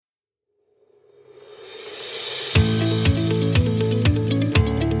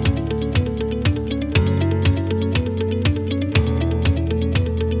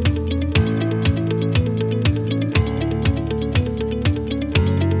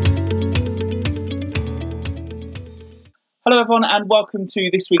Hello everyone and welcome to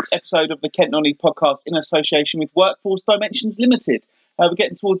this week's episode of the Kent Non-League podcast in association with Workforce Dimensions Limited. We're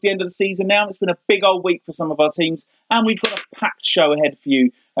getting towards the end of the season now. It's been a big old week for some of our teams and we've got a packed show ahead for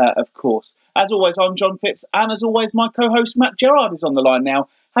you, of course. As always, I'm John Phipps and as always my co-host Matt Gerard is on the line now,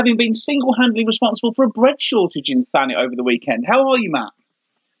 having been single-handedly responsible for a bread shortage in Thanet over the weekend. How are you, Matt?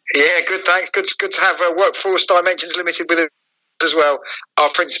 Yeah, good, thanks. Good to have Workforce Dimensions Limited with us as well, our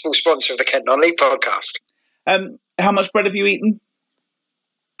principal sponsor of the Kent Non-League podcast. How much bread have you eaten?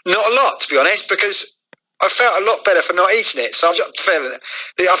 Not a lot, to be honest, because I felt a lot better for not eating it. So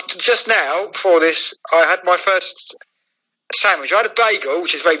I've just now, before this, I had my first sandwich. I had a bagel,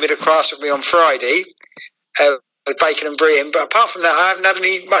 which is very middle class of me, on Friday, with bacon and brie in. But apart from that, I haven't had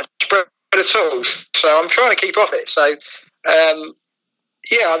any much bread at all. So I'm trying to keep off it. So,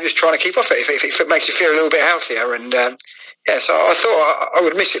 I'm just trying to keep off it if it makes you feel a little bit healthier. And so I thought I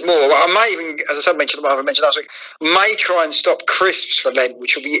would miss it more. I may even, as I mentioned last week, may try and stop crisps for Lent,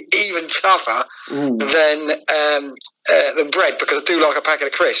 which will be even tougher than bread, because I do like a packet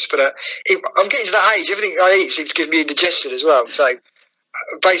of crisps. But I'm getting to that age, everything I eat seems to give me indigestion as well. So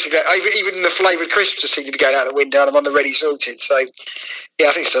basically, even the flavoured crisps seem to be going out the window, and I'm on the ready sorted. So yeah,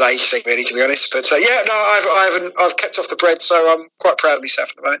 I think it's an age thing, really, to be honest. But I've kept off the bread, so I'm quite proud of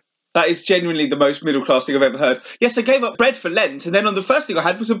myself at the moment. That is genuinely the most middle class thing I've ever heard. Yes, I gave up bread for Lent, and then on the first thing I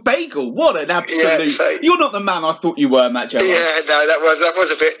had was a bagel. What an absolute! Yeah, you're not the man I thought you were, Matt Gerard. Yeah, no, that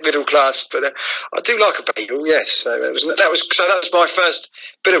was a bit middle class, but I do like a bagel. Yes, so that was my first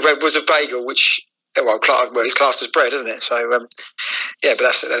bit of bread was a bagel, which it's classed as bread, isn't it? So but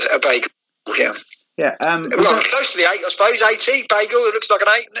that's a bagel. Yeah. Yeah. Close to the 8, I suppose. 80 bagel. It looks like an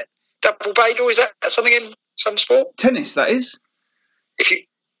 8, isn't it? Double bagel. Is that something in some sport? Tennis, that is.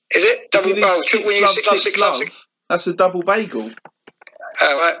 Is it double? Six love. That's a double bagel.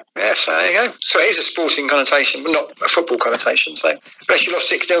 Oh, right. Yeah, so there you go. So it is a sporting connotation, but not a football connotation. So unless you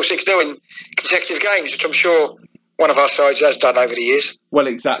lost 6-0 in consecutive games, which I'm sure one of our sides has done over the years. Well,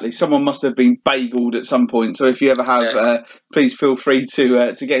 exactly. Someone must have been bageled at some point. So if you ever have, please feel free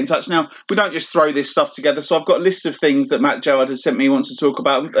to get in touch. Now, we don't just throw this stuff together. So I've got a list of things that Matt Gerard has sent me wants to talk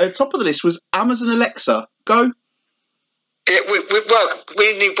about. Top of the list was Amazon Alexa. Go. Yeah, we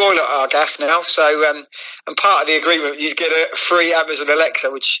need a new boiler at our gaff now, so and part of the agreement is get a free Amazon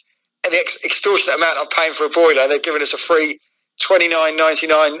Alexa, which at the extortionate amount I'm paying for a boiler, they're giving us a free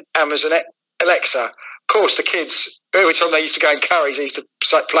 $29.99 Amazon Alexa. Of course, the kids, every time they used to go in curries, they used to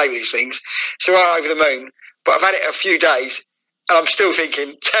play with these things, so I'm over the moon. But I've had it a few days, and I'm still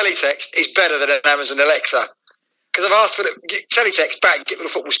thinking teletext is better than an Amazon Alexa, because I've asked for the teletext back, get the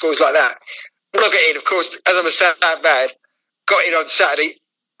football scores like that. When I get in, of course, as I'm a sound bad. Got in on Saturday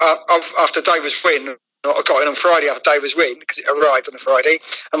after Dover's win. I got in on Friday after Dover's win because it arrived on the Friday.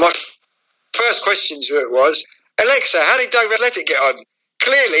 And my first question to it was, Alexa, how did Dover Athletic get on?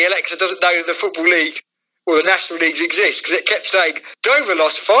 Clearly, Alexa doesn't know that the Football League or the National Leagues exist, because it kept saying Dover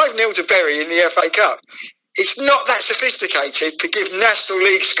lost 5-0 to Bury in the FA Cup. It's not that sophisticated to give National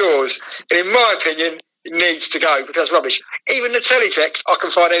League scores. And in my opinion, it needs to go because that's rubbish. Even the teletext, I can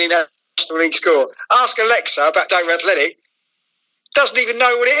find any National League score. Ask Alexa about Dover Athletic. Doesn't even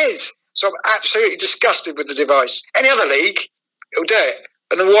know what it is. So I'm absolutely disgusted with the device. Any other league, it'll do it.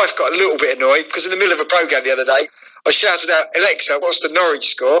 And the wife got a little bit annoyed because in the middle of a programme the other day, I shouted out, Alexa, what's the Norwich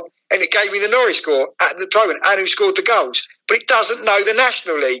score? And it gave me the Norwich score at the moment and who scored the goals. But it doesn't know the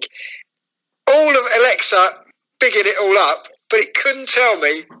National League. All of Alexa bigging it all up, but it couldn't tell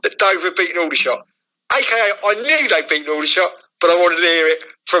me that Dover had beaten Aldershot. AKA, I knew they'd beaten Aldershot, but I wanted to hear it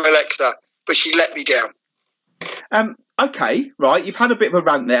from Alexa. But she let me down. Okay, right, you've had a bit of a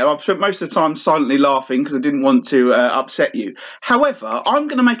rant there. I've spent most of the time silently laughing because I didn't want to upset you. However, I'm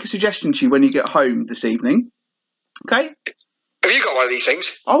going to make a suggestion to you when you get home this evening. Okay? Have you got one of these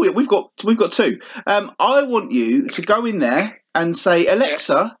things? Oh, yeah, we've got two. I want you to go in there and say,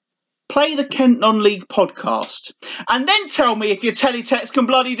 Alexa, play the Kent Non-League podcast. And then tell me if your teletext can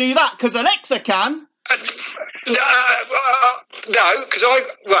bloody do that, because Alexa can. No, because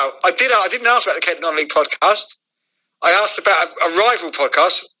I didn't ask about the Kent Non-League podcast. I asked about a rival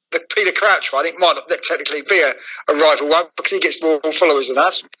podcast, the Peter Crouch one. It might not technically be a rival one because he gets more followers than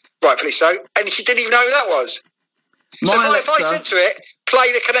us, rightfully so. And she didn't even know who that was. So if I said to it,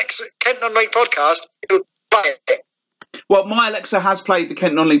 play the Kent Non-League podcast, it would play it. Well, my Alexa has played the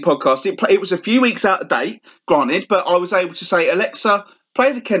Kent Non-League podcast. It was a few weeks out of date, granted, but I was able to say, Alexa,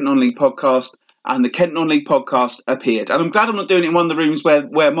 play the Kent Non-League podcast. And the Kent Non-League podcast appeared. And I'm glad I'm not doing it in one of the rooms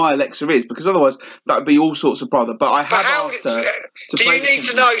where my Alexa is, because otherwise that would be all sorts of bother. But I have asked her to play. Do you need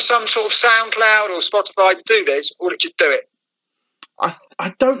to know some sort of SoundCloud or Spotify to do this, or just do it?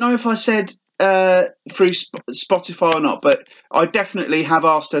 I don't know if I said through Spotify or not, but I definitely have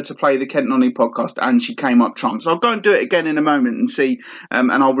asked her to play the Kent Nonny podcast, and she came up trumps. I'll go and do it again in a moment and see,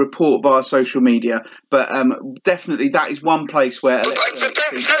 and I'll report via social media. But definitely, that is one place where. But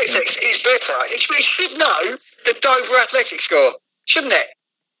Teletext is better. It should know the Dover Athletic score, shouldn't it?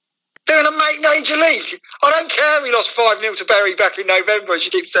 They're in a major league. I don't care we lost 5-0 to Bury back in November, as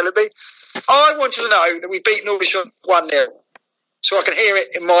you keep telling me. I wanted to know that we beat Norwich 1-0, so I can hear it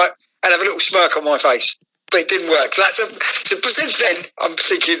and have a little smirk on my face. But it didn't work. So since then, I'm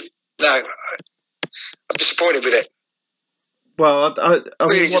thinking, no, I'm disappointed with it. Well, I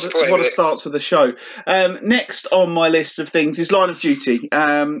mean, what a start to the show. Next on my list of things is Line of Duty.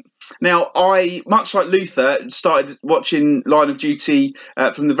 Now, I, much like Luther, started watching Line of Duty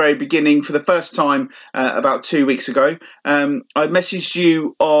from the very beginning for the first time about 2 weeks ago. I messaged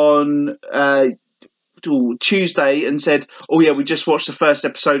you on Tuesday and said, oh yeah, we just watched the first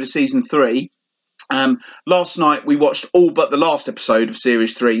episode of season 3. Last night we watched all but the last episode of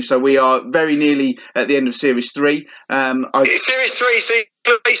series 3, so we are very nearly at the end of series 3. Series 3 is the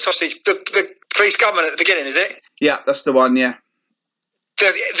police sausage, the police government at the beginning, is it? Yeah, that's the one. Yeah.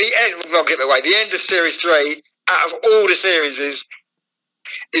 The end. I'll get away. The end of series 3, out of all the series, is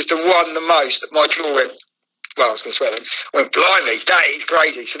the one the most that my jaw went. Well, I was going to swear then. Went blimey, that is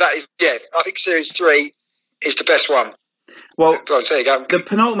crazy. So that is, yeah. I think series 3 is the best one. Well, there you go. The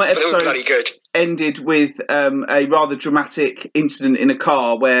penultimate episode bloody good. Ended with a rather dramatic incident in a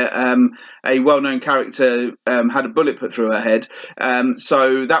car where a well-known character had a bullet put through her head.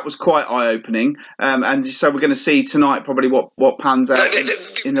 So that was quite eye-opening. And so we're going to see tonight probably what pans out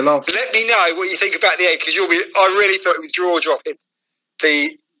in the last. Let me know what you think about the end, because I really thought it was jaw-dropping.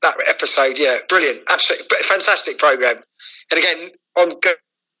 That episode, yeah, brilliant, absolutely fantastic program. And again,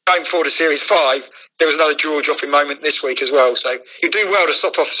 going forward to series 5, there was another jaw-dropping moment this week as well. So you do well to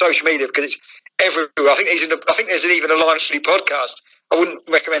stop off social media, because it's everywhere. I think there's even a Line of Duty podcast. I wouldn't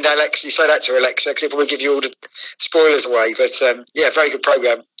recommend Alexa. You say that to Alexa, because it'll probably give you all the spoilers away. But yeah, very good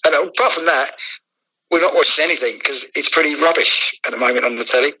program. And apart from that, we're not watching anything because it's pretty rubbish at the moment on the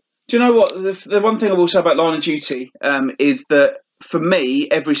telly. Do you know what? The one thing I will say about Line of Duty is that, for me,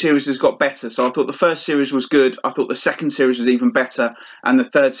 every series has got better. So I thought the first series was good. I thought the second series was even better. And the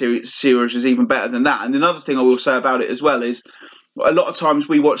third series was even better than that. And another thing I will say about it as well is, a lot of times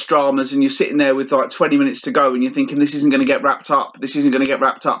we watch dramas and you're sitting there with like 20 minutes to go and you're thinking this isn't going to get wrapped up. This isn't going to get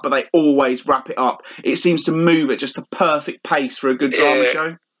wrapped up. But they always wrap it up. It seems to move at just a perfect pace for a good drama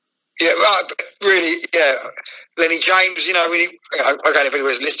show. Yeah, really, yeah. Lenny James, I don't know if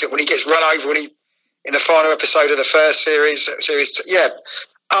anyone's listened to it, when he gets run over in the final episode of the first series, yeah,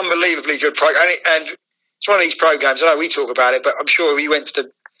 unbelievably good program. And it's one of these programs, I know we talk about it, but I'm sure we went to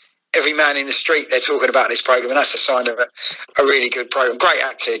every man in the street, they're talking about this program, and that's a sign of a really good program. Great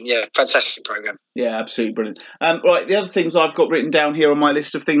acting, yeah, fantastic program. Yeah, absolutely brilliant. Right, the other things I've got written down here on my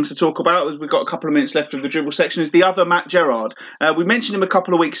list of things to talk about, as we've got a couple of minutes left of the dribble section, is the other Matt Gerard. We mentioned him a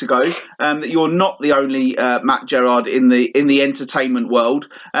couple of weeks ago, that you're not the only Matt Gerard in the entertainment world.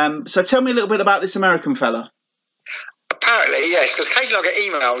 So tell me a little bit about this American fella. Apparently, yes, because occasionally I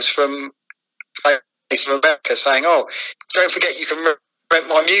get emails from America saying, "Oh, don't forget you can rent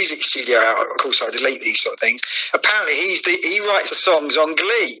my music studio out." Of course, I delete these sort of things. Apparently, he writes the songs on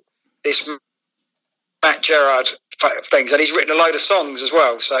Glee. This Matt Gerard things, and he's written a load of songs as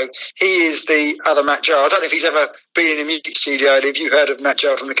well. So he is the other Matt Gerard. I don't know if he's ever been in a music studio. Have you heard of Matt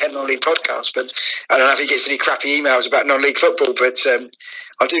Gerard from the Kent Non-League podcast? But I don't know if he gets any crappy emails about non-league football. But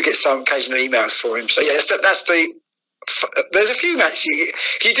I do get some occasional emails for him. So yeah, that's the. There's a few Matts. You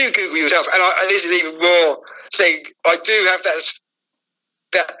do Google yourself, and this is even more thing. I do have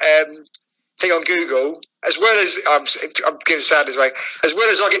that thing on Google, as well as I'm giving Sanders away, as well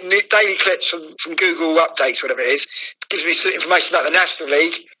as I get daily clips from Google Updates, whatever it is. It gives me information about the National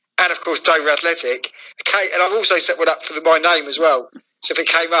League and, of course, Dover Athletic. Okay, and I've also set one up for my name as well. So if it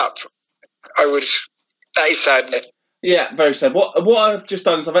came up, I would. That is sad, isn't it? Yeah, very sad. What I've just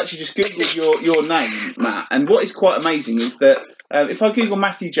done is I've actually just Googled your name, Matt. And what is quite amazing is that if I Google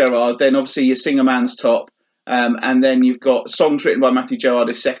Matthew Gerard, then obviously your Singer Man's top. And then you've got songs written by Matthew Gerard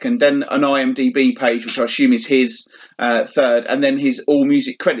as second, then an IMDb page, which I assume is his third, and then his all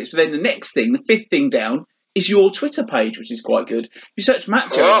music credits. But then the next thing, the fifth thing down, is your Twitter page, which is quite good. If you search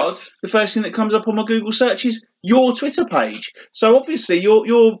Matt Gerard, the first thing that comes up on my Google search is your Twitter page. So obviously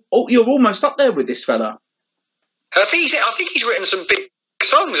you're almost up there with this fella. I think he's written some big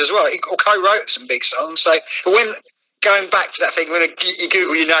songs as well, or co-wrote some big songs. So, but when going back to that thing, when you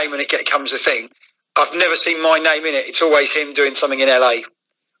Google your name and it comes a thing, I've never seen my name in it. It's always him doing something in LA,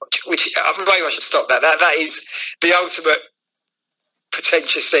 which maybe I should stop that. That is the ultimate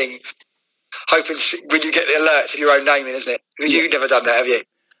pretentious thing. hoping when you get the alerts of your own name in, isn't it? Because you've never done that, have you?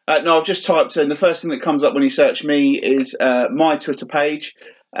 No, I've just typed in. The first thing that comes up when you search me is my Twitter page,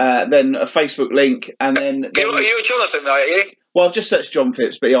 then a Facebook link, and then... You're a Jonathan, are you? Well, I've just searched John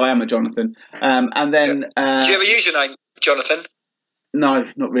Phipps, but yeah, I am a Jonathan. And then... Do you have a username, Jonathan? No,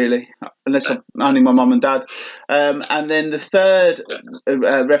 not really, unless only my mum and dad. And then the third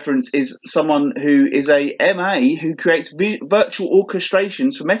reference is someone who is a MA who creates virtual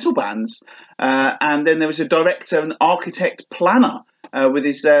orchestrations for metal bands. And then there was a director and architect planner with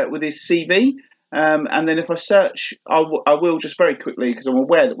his CV. And then if I search, I will just very quickly, because I'm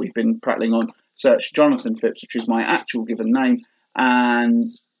aware that we've been prattling on, search Jonathan Phipps, which is my actual given name, and...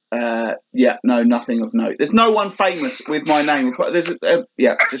 nothing of note. There's no one famous with my name. There's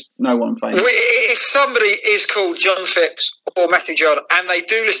just no one famous. If somebody is called John Phipps or Matthew Gerrard and they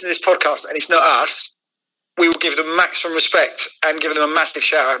do listen to this podcast and it's not us, we will give them maximum respect and give them a massive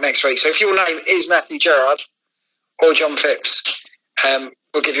shout out next week. So if your name is Matthew Gerrard or John Phipps,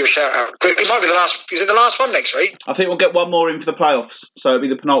 we'll give you a shout out. It might be the last. Is it the last one next week? I think we'll get one more in for the playoffs, so it'll be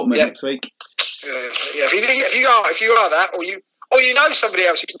the penultimate next week. If you are that, or you know somebody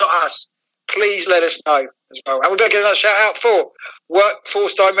else who's not us, please let us know as well. And we're going to get another shout out for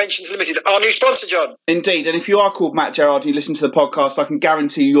Workforce Dimensions Limited, our new sponsor, John. Indeed, and if you are called Matt Gerrard and you listen to the podcast, I can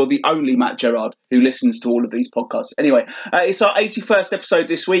guarantee you're the only Matt Gerrard who listens to all of these podcasts. Anyway, it's our 81st episode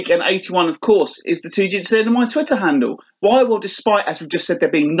this week, and 81, of course, is the 2 digits in my Twitter handle. Why? Well, despite, as we've just said,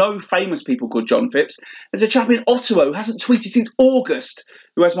 there being no famous people called John Phipps, there's a chap in Ottawa who hasn't tweeted since August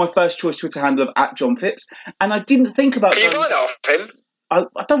who has my first choice Twitter handle of @John Phipps, and I didn't think about... Can you buy that off him? I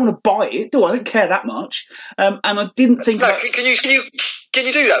don't want to buy it, do I? I don't care that much. And I didn't think about... Can you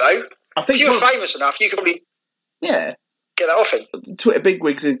do that, though? I think if you're famous enough, you can probably get that off him. Twitter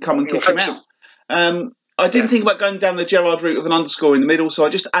bigwigs would come and kick him out. I didn't think about going down the Gerrard route with an underscore in the middle, so I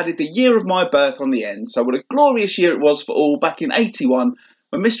just added the year of my birth on the end. So what a glorious year it was for all back in 81,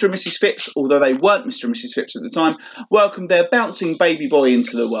 when Mr. and Mrs. Phipps, although they weren't Mr. and Mrs. Phipps at the time, welcomed their bouncing baby boy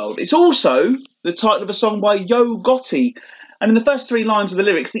into the world. It's also the title of a song by Yo Gotti. And in the first 3 lines of the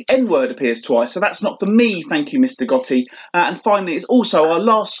lyrics, the N-word appears twice, so that's not for me, thank you, Mr. Gotti. And finally, it's also our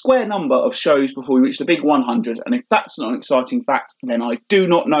last square number of shows before we reach the big 100. And if that's not an exciting fact, then I do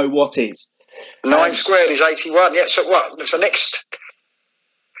not know what is. 9 squared is 81. Yeah, so what? So next,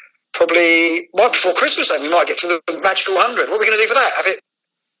 probably right before Christmas, then we might get to the magical 100. What are we going to do for that? Have it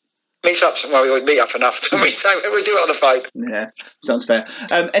meet up? Well, we always meet up enough. So we'll do it on the phone. Yeah, sounds fair.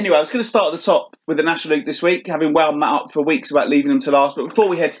 Anyway, I was going to start at the top with the National League this week, having wound Matt up for weeks about leaving them to last. But before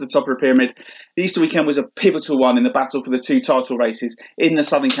we head to the top of the pyramid, the Easter weekend was a pivotal one in the battle for the 2 title races in the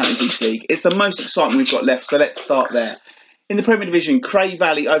Southern Counties East League. It's the most excitement we've got left, so let's start there. In the Premier Division, Cray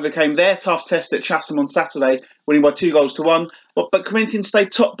Valley overcame their tough test at Chatham on Saturday, winning by 2-1. But Corinthian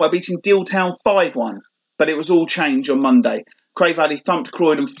stayed top by beating Dealtown 5-1. But it was all change on Monday. Cray Valley thumped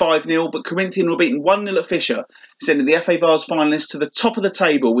Croydon 5-0, but Corinthian were beaten 1-0 at Fisher, sending the FA Vars finalists to the top of the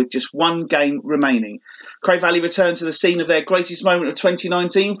table with just 1 game remaining. Cray Valley returned to the scene of their greatest moment of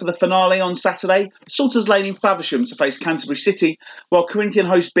 2019 for the finale on Saturday. Salters Lane in Faversham to face Canterbury City, while Corinthian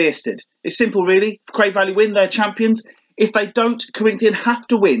host Bearsted. It's simple, really. If Cray Valley win, they're champions. If they don't, Corinthian have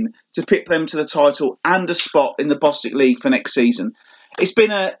to win to pip them to the title and a spot in the Bostik League for next season.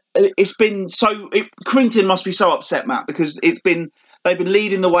 Corinthian must be so upset, Matt, because they've been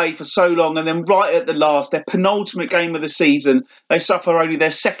leading the way for so long, and then right at the last, their penultimate game of the season, they suffer only their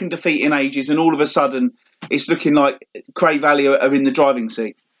 2nd defeat in ages, and all of a sudden, it's looking like Cray Valley are in the driving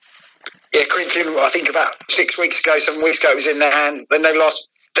seat. Yeah, Corinthian, I think about 7 weeks ago, it was in their hands. Then they lost.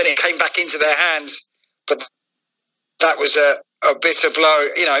 Then it came back into their hands, but that was a bitter blow.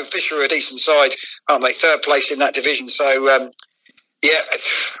 You know, Fisher are a decent side, aren't they? 3rd place in that division. So, you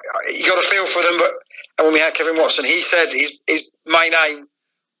got to feel for them. And when we had Kevin Watson, he said his main aim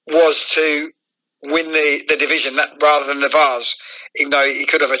was to win the division rather than the Vars, even though he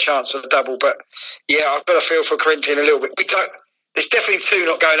could have a chance of a double. But, yeah, I've got to feel for Corinthian a little bit. There's definitely 2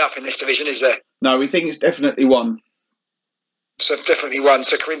 not going up in this division, is there? No, we think it's definitely 1. So definitely 1.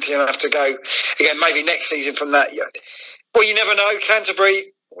 So Corinthian have to go again, maybe next season from that. Well, you never know.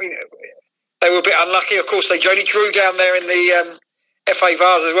 Canterbury, they were a bit unlucky. Of course, they only drew down there in the FA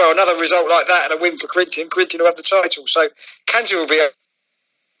Vars as well. Another result like that and a win for Corinthian. Corinthian will have the title. So Canterbury will be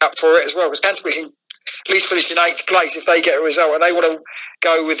up for it as well, because Canterbury can at least finish in 8th place if they get a result, and they want to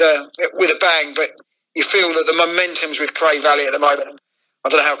go with a bang. But you feel that the momentum's with Cray Valley at the moment. I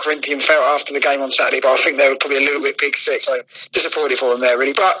don't know how Corinthian felt after the game on Saturday, but I think they were probably a little bit big sick. So disappointed for them there,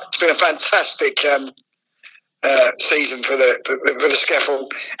 really. But it's been a fantastic season for the Scaffle,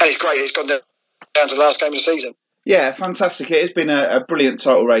 and it's great it's gone down to the last game of the season. Yeah, fantastic. It has been a brilliant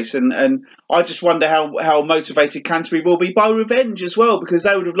title race, and I just wonder how motivated Canterbury will be by revenge as well, because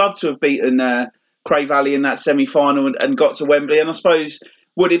they would have loved to have beaten Cray Valley in that semi-final and got to Wembley. And I suppose,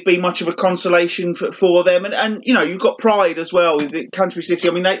 would it be much of a consolation for them? And you know, you've got pride as well with Canterbury City.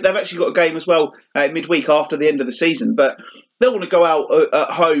 I mean, they've actually got a game as well midweek after the end of the season, but they'll want to go out at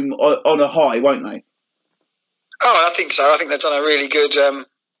home on a high, won't they? Oh, I think so. I think they've done a really good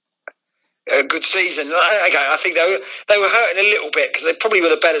season. Okay, I think they were hurting a little bit because they probably were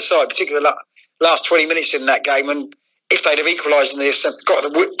the better side, particularly the last 20 minutes in that game. And if they'd have equalised and got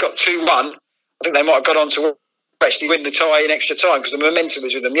 2-1, I think they might have got on to actually win the tie in extra time because the momentum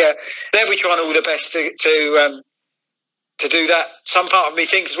was with them. Yeah, they'll be trying all the best to do that. Some part of me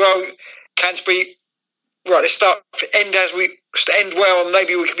thinks, well, Canterbury, right, let's end well, and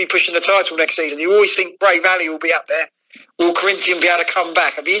maybe we could be pushing the title next season. You always think Bray Valley will be up there. Will Corinthian be able to come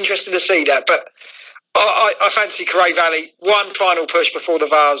back? I'd be interested to see that. But I fancy Cray Valley, one final push before the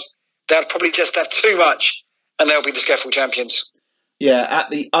Vars. They'll probably just have too much, and they'll be the SCEFL champions. Yeah, at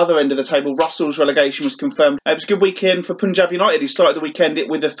the other end of the table, Russell's relegation was confirmed. It was a good weekend for Punjab United, who started the weekend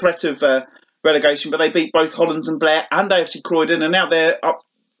with a threat of relegation, but they beat both Hollands and Blair and AFC Croydon, and now they're up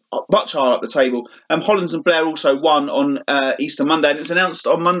much higher up the table. Hollands and Blair also won on Easter Monday, and it was announced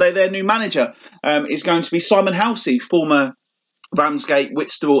on Monday their new manager is going to be Simon Halsey, former Ramsgate,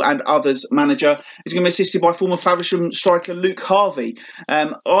 Whitstable and others manager. He's going to be assisted by former Faversham striker Luke Harvey.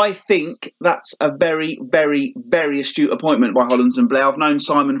 I think that's a very, very, very astute appointment by Hollands and Blair. I've known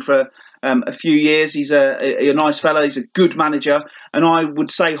Simon for a few years. He's a nice fella. He's a good manager. And I would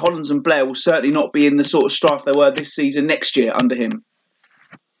say Hollands and Blair will certainly not be in the sort of strife they were this season next year under him.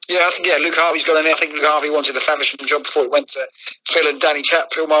 Yeah, I think Luke Harvey's got in there. I think Luke Harvey wanted the Faversham job before it went to Phil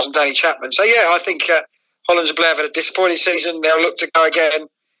Miles and Danny Chapman. So yeah, I think Hollands and Blair have had a disappointing season. They'll look to go again.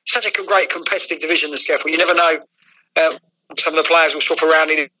 Such a great competitive division, the SCEFL. You never know. Some of the players will swap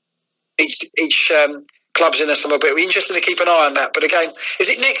around in each club's in there somewhere. But it'll be interesting to keep an eye on that. But again, is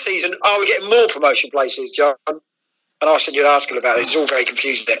it next season? Are we getting more promotion places, John? And I said you'd ask about this. It's all very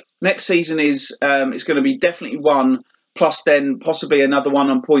confusing there. Next season is it's going to be definitely one, plus then possibly another one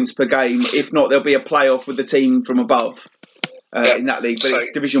on points per game. If not, there'll be a playoff with the team from above in that league. But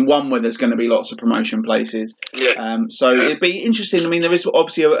it's Division 1 where there's going to be lots of promotion places. So it'd be interesting. I mean, there is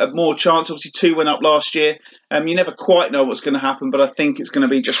obviously a more chance. Obviously, 2 went up last year. You never quite know what's going to happen, but I think it's going to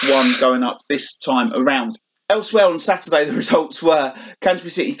be just one going up this time around. Elsewhere on Saturday, the results were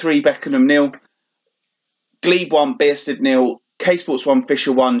Canterbury City 3, Beckenham 0, Glebe 1, Bearsted 0, K Sports 1,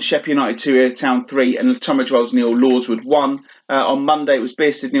 Fisher 1, Sheppey United 2, Erith Town 3, and Tunbridge Wells 0, Lordswood 1. On Monday, it was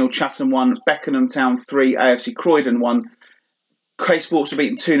Bearsted 0, Chatham 1, Beckenham Town 3, AFC Croydon 1. K Sports were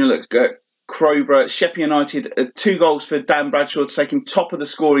beaten 2-0 at Crowborough. Sheppey United 2 goals for Dan Bradshaw, taking top of the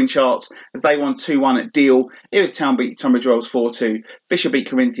scoring charts as they won 2-1 at Deal. Erith Town beat Tunbridge Wells 4-2. Fisher beat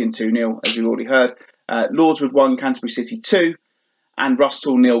Corinthian 2-0, as we've already heard. Lordswood 1, Canterbury City 2. And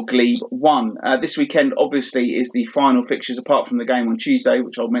Rusthall 0, Glebe 1. This weekend, obviously, is the final fixtures, apart from the game on Tuesday,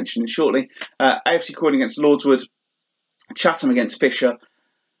 which I'll mention shortly. AFC Croydon against Lordswood, Chatham against Fisher,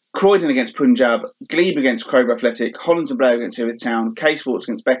 Croydon against Punjab, Glebe against Crowborough Athletic, Hollands and Blair against Erith Town, K Sports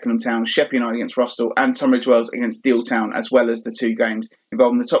against Beckenham Town, Sheppey United against Rusthall, and Tunbridge Wells against Deal Town, as well as the 2 games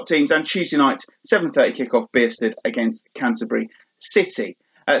involving the top teams. And Tuesday night, 7:30 kickoff, Bearsted against Canterbury City.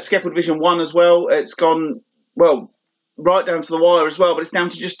 SCEFL Division 1 as well. It's gone, well, right down to the wire as well, but it's down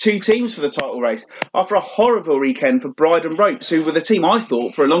to just 2 teams for the title race. After a horrible weekend for Bryden Ropes, who were the team I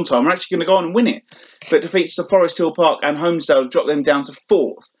thought for a long time were actually going to go on and win it, but defeats the Forest Hill Park and Homesdale, dropped them down to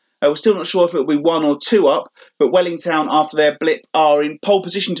 4th. We're still not sure if it'll be 1 or 2 up, but Wellingtown, after their blip, are in pole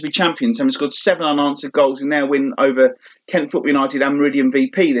position to be champions, having scored 7 unanswered goals in their win over Kent Football United and Meridian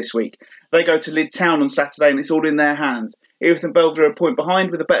VP this week. They go to Lydd Town on Saturday, and it's all in their hands. Erith and Belvedere are a point behind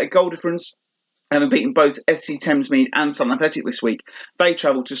with a better goal difference, having beaten both SC Thamesmead and Sutton Athletic this week. They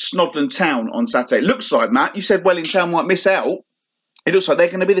travel to Snodland Town on Saturday. It looks like, Matt, you said Wellington might miss out. It looks like they're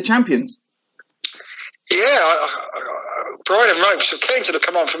going to be the champions. Yeah, Bryden Ropes came to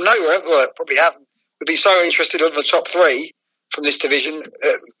come on from nowhere. Well, probably haven't. Would be so interested in the top 3 from this division.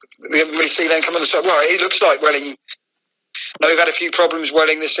 We haven't really seen them come on the top. Well, it looks like Welling. No, we've had a few problems.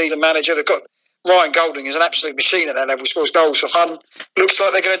 Welling this season, manager. They've got Ryan Golding is an absolute machine at that level. Scores goals for fun. Looks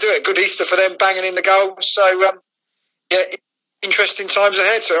like they're going to do it. Good Easter for them, banging in the goals. So yeah, interesting times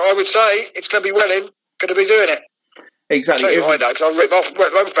ahead. So I would say it's going to be Welling going to be doing it. Exactly. I know, because I've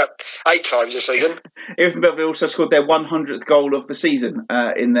written off about 8 times this season. Erith and Belvedere also scored their 100th goal of the season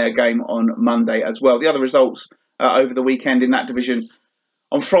in their game on Monday as well. The other results over the weekend in that division.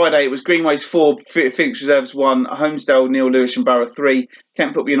 On Friday, it was Greenways 4, Phoenix Reserves 1, Homesdale 0, Lewisham Borough 3,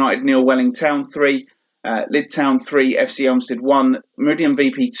 Kent Football United 0, Welling Town 3, Lyd Town 3, FC Elmstead 1, Meridian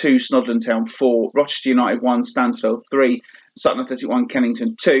VP 2, Snodland Town 4, Rochester United 1, Stansfeld 3, Sutton Athletic 1,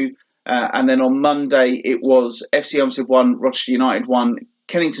 Kennington 2. And then on Monday, it was FC Elmstead 1, Rochester United 1,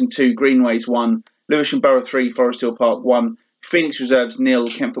 Kennington 2, Greenways 1, Lewisham Borough 3, Forest Hill Park 1, Phoenix Reserves 0,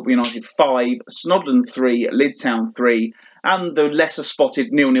 Kent Football United 5, Snodland 3, Lyd Town 3, and the lesser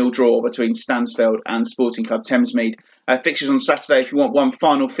spotted 0-0 draw between Stansfeld and Sporting Club Thamesmead. Fixtures on Saturday, if you want one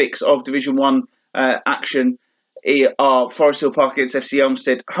final fix of Division 1 action, are Forest Hill Park against FC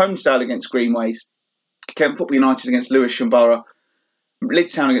Elmstead, Homesdale against Greenways, Kent Football United against Lewisham Borough,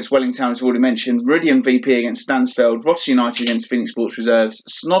 Lyd Town against Wellington, as already mentioned, Meridian VP against Stansfeld, Rochester United against Phoenix Sports Reserves,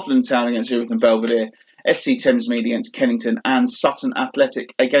 Snodland Town against Erith and Belvedere, SC Thamesmead against Kennington, and Sutton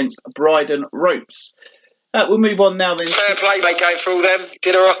Athletic against Bryden Ropes. We'll move on now then. Fair play, mate, going through all them.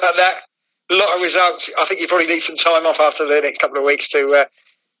 Did all right at that. A lot of results. I think you probably need some time off after the next couple of weeks to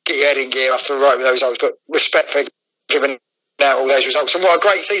get your head in gear after writing with those results. But respect for giving out all those results. And what a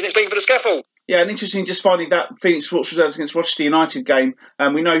great season it's been for the Scaffold. Yeah, and interesting just finding that Phoenix Sports Reserves against Rochester United game.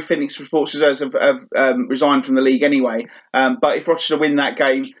 We know Phoenix Sports Reserves have resigned from the league anyway. But if Rochester win that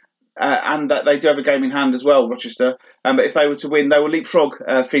game, and that they do have a game in hand as well, Rochester. But if they were to win, they will leapfrog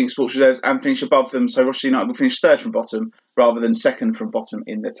Phoenix Sports Reserves and finish above them. So Rochester United will finish third from bottom rather than second from bottom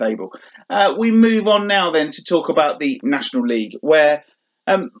in the table. We move on now then to talk about the National League, where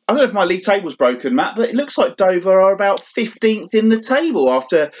I don't know if my league table's broken, Matt, but it looks like Dover are about 15th in the table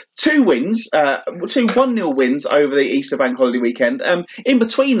after two 1-0 wins over the Easter Bank holiday weekend. In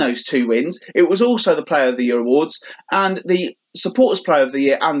between those two wins, it was also the Player of the Year awards, and the Supporters Player of the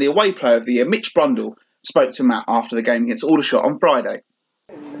Year and the Away Player of the Year. Mitch Brundle spoke to Matt after the game against Aldershot on Friday.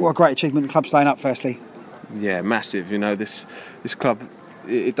 What a great achievement, the club staying up firstly. Yeah, massive. You know, this club,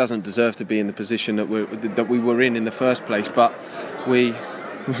 it doesn't deserve to be in the position that we were in the first place, but we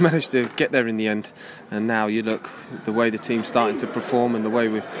managed to get there in the end. And now you look, the way the team's starting to perform and the way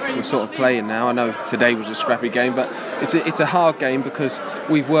we're sort of playing now. I know today was a scrappy game, but it's a hard game because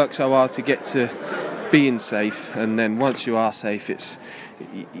we've worked so hard to get to being safe, and then once you are safe, it's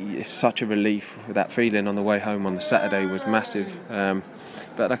such a relief. That feeling on the way home on the Saturday was massive.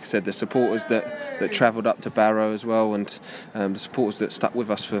 But like I said, the supporters that travelled up to Barrow as well, and the supporters that stuck with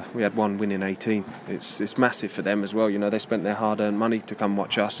us we had one win in 18. It's massive for them as well. You know, they spent their hard-earned money to come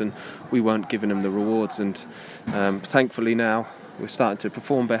watch us, and we weren't giving them the rewards. And thankfully now we're starting to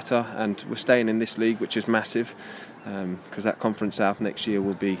perform better, and we're staying in this league, which is massive. Because that Conference South next year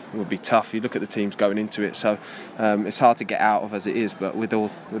will be tough. You look at the teams going into it, so it's hard to get out of as it is. But with all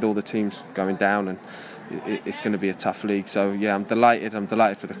the teams going down, and it's going to be a tough league. So yeah, I'm delighted. I'm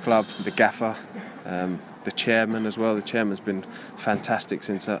delighted for the club, the gaffer, the chairman as well. The chairman's been fantastic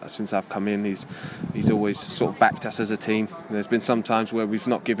since I've come in. He's always sort of backed us as a team. There's been some times where we've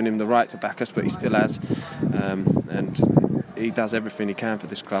not given him the right to back us, but he still has, and he does everything he can for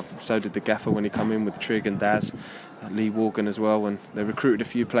this club. So did the gaffer when he come in with Trig and Daz, Lee Morgan as well, and they recruited a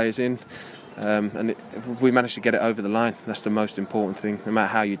few players in, and we managed to get it over the line. That's the most important thing. No matter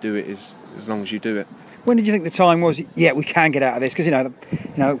how you do it, is as long as you do it. When did you think the time was? Yeah, we can get out of this, because you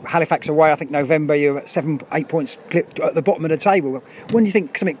know Halifax away. I think November you're at 7-8 points at the bottom of the table. When do you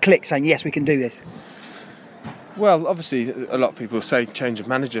think something clicked, saying yes, we can do this? Well, obviously, a lot of people say change of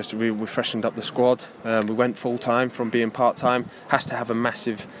manager, so we freshened up the squad. We went full-time from being part-time. Has to have a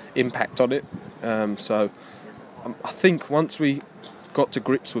massive impact on it. I think once we got to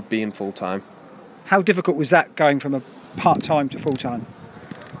grips with being full-time. How difficult was that, going from a part-time to full-time?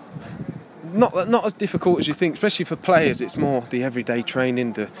 Not as difficult as you think, especially for players. It's more the everyday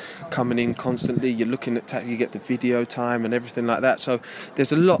training, the coming in constantly. You're looking at you get the video time and everything like that. So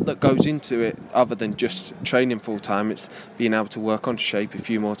there's a lot that goes into it other than just training full time. It's being able to work on shape a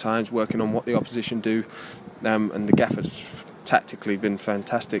few more times, working on what the opposition do, and the gaffer's tactically been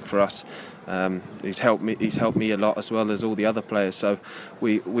fantastic for us. He's helped me a lot, as well as all the other players. So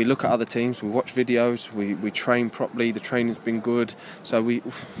we look at other teams, we watch videos, we train properly. The training's been good, so we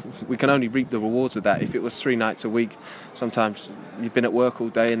can only reap the rewards of that. If it was 3 nights a week, sometimes you've been at work all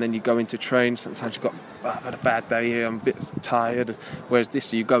day and then you go into train. Sometimes I've had a bad day here, I'm a bit tired. Whereas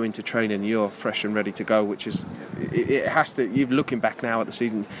this, you go into training, you're fresh and ready to go, which is, it has to. You're looking back now at the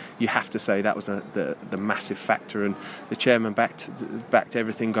season, you have to say that was the massive factor, and the chairman backed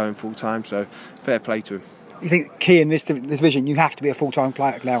everything going full time. So fair play to him. You think key in this division, you have to be a full-time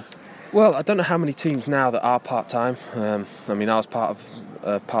player now? Well, I don't know how many teams now that are part-time. I was part of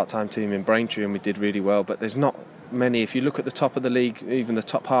a part-time team in Braintree and we did really well, but there's not many. If you look at the top of the league, even the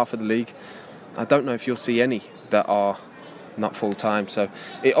top half of the league, I don't know if you'll see any that are not full time. So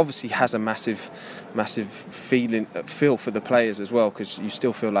it obviously has a massive feel for the players as well, because you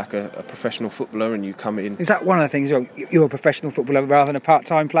still feel like a professional footballer, and you come in. Is that one of the things? You're a professional footballer rather than a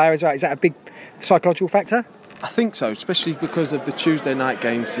part-time player as well. Is that a big psychological factor? I think so, especially because of the Tuesday night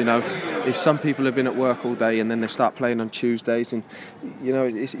games. If some people have been at work all day and then they start playing on Tuesdays, and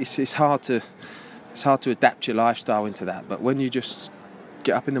it's hard to adapt your lifestyle into that. But when you just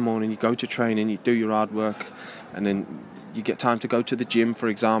get up in the morning, you go to training, you do your hard work, and then you get time to go to the gym, for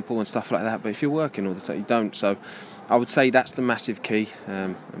example, and stuff like that. But if you're working all the time, you don't. So I would say that's the massive key,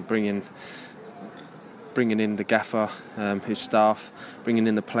 and bringing in the gaffer, his staff, bringing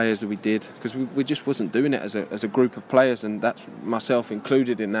in the players that we did, because we just wasn't doing it as a group of players, and that's myself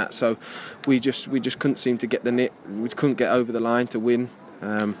included in that. So we just couldn't seem to get the nit. We couldn't get over the line to win,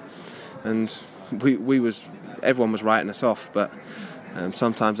 and everyone was writing us off. But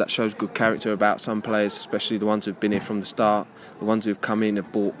sometimes that shows good character about some players, especially the ones who've been here from the start, the ones who've come in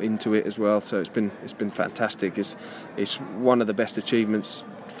have bought into it as well. So it's been fantastic. It's one of the best achievements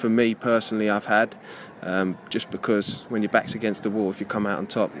for me personally I've had, just because when your back's against the wall, if you come out on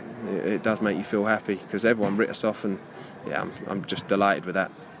top, it does make you feel happy, because everyone writ us off, and I'm just delighted with that.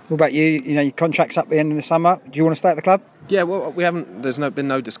 What about you? Your contract's up at the end of the summer. Do you want to stay at the club? Yeah, well, we haven't. There's been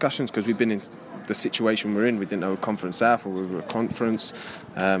no discussions, because we've been in the situation we're in. We didn't know a Conference South, or we were a conference.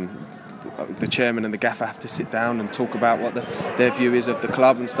 The chairman and the gaffer have to sit down and talk about what their view is of the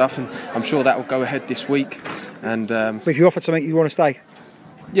club and stuff, and I'm sure that will go ahead this week. And but if you offered something, you want to stay?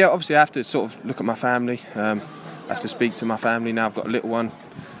 Yeah, obviously I have to sort of look at my family. I have to speak to my family now. I've got a little one.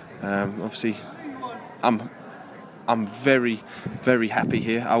 Obviously, I'm very, very happy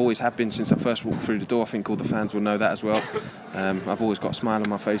here. I always have been since I first walked through the door. I think all the fans will know that as well. I've always got a smile on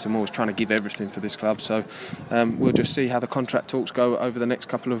my face. I'm always trying to give everything for this club. So we'll just see how the contract talks go over the next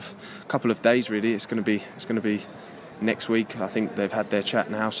couple of days. Really, it's going to be next week. I think they've had their chat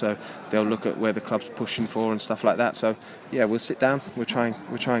now, so they'll look at where the club's pushing for and stuff like that. So yeah, we'll sit down. We'll try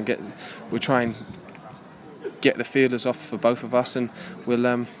and get the feelers off for both of us, and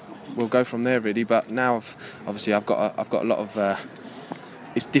we'll go from there really. But now I've got a lot of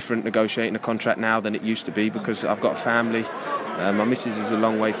it's different negotiating a contract now than it used to be, because I've got a family. My missus is a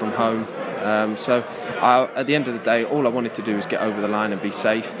long way from home, so at the end of the day, all I wanted to do is get over the line and be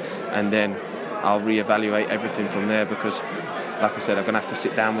safe, and then I'll reevaluate everything from there, because like I said, I'm going to have to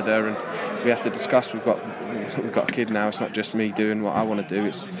sit down with her and we have to discuss. We've got a kid now. It's not just me doing what I want to do.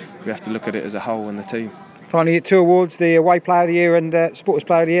 We have to look at it as a whole and the team. Finally, 2 awards, the Away Player of the Year and Supporters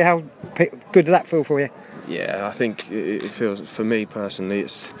Player of the Year. How good did that feel for you? Yeah, I think it feels, for me personally,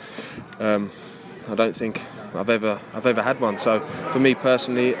 it's I don't think I've ever had one. So for me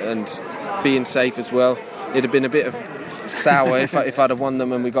personally, and being safe as well, it'd have been a bit of sour if I'd have won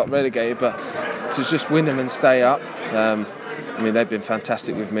them and we got relegated, but to just win them and stay up, they've been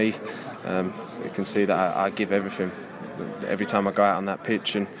fantastic with me. You can see that I give everything every time I go out on that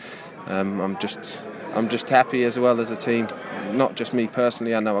pitch, and I'm just happy as well as a team. Not just me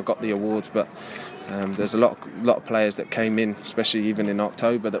personally. I know I got the awards, but there's a lot of players that came in, especially even in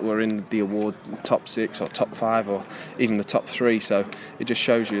October, that were in the award top 6 or top 5 or even the top 3. So it just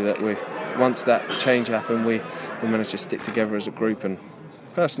shows you that once that change happened, we managed to stick together as a group. And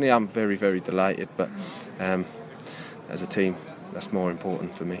personally, I'm very, very delighted. But as a team, that's more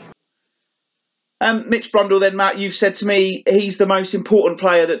important for me. Mitch Brundle, then, Matt, you've said to me he's the most important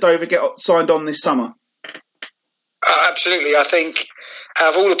player that Dover get signed on this summer. Absolutely. I think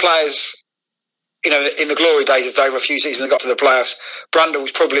out of all the players, in the glory days of Dover, a few seasons got to the playoffs,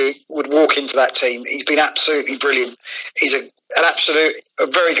 Brundle probably would walk into that team. He's been absolutely brilliant. He's a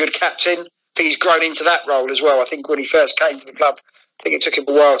very good captain. I think he's grown into that role as well. I think when he first came to the club, I think it took him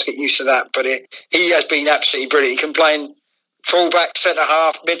a while to get used to that, but he has been absolutely brilliant. He can play in full-back,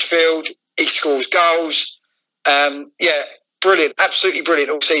 centre-half, midfield. He scores goals. Brilliant, absolutely brilliant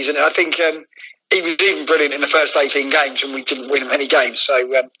all season. And I think he was even brilliant in the first 18 games when we didn't win many games. So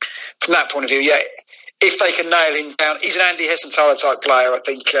from that point of view, if they can nail him down, he's an Andy Hessenthaler type player. I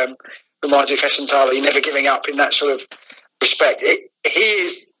think reminds me of Hessenthaler. You're never giving up in that sort of respect. He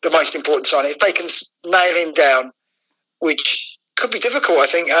is the most important signing. If they can nail him down, which could be difficult, I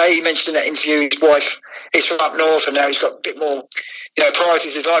think. He mentioned in that interview his wife is from up north, and now he's got a bit more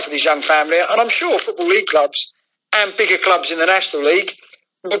priorities in his life with his young family. And I'm sure Football League clubs and bigger clubs in the National League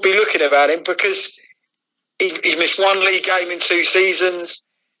would be looking about him, because he's missed one league game in 2 seasons.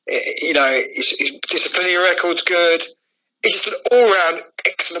 His disciplinary record's good. He's just an all-round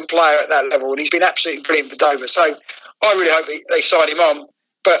excellent player at that level, and he's been absolutely brilliant for Dover. So I really hope they sign him on.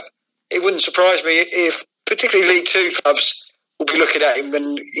 But it wouldn't surprise me if particularly League Two clubs will be looking at him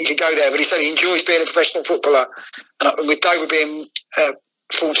and he can go there. But he said he enjoys being a professional footballer. And with Dover being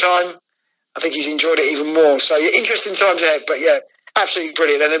full-time, I think he's enjoyed it even more. So, interesting times ahead. But, absolutely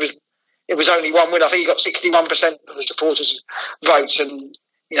brilliant. And it was only one win. I think he got 61% of the supporters' votes. And,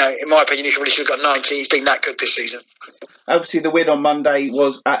 in my opinion, he probably should have got 90. He's been that good this season. Obviously, the win on Monday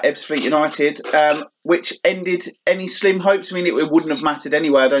was at Ebbsfleet United, which ended any slim hopes. I mean, it wouldn't have mattered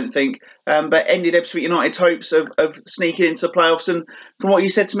anyway, I don't think, but ended Ebbsfleet United's hopes of sneaking into the playoffs. And from what you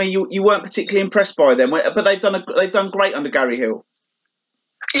said to me, you weren't particularly impressed by them, but they've done great under Gary Hill.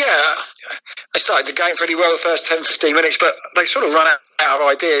 Yeah, they started the game pretty well the first 10, 15 minutes, but they sort of run out of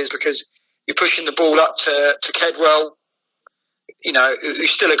ideas because you're pushing the ball up to Kedwell,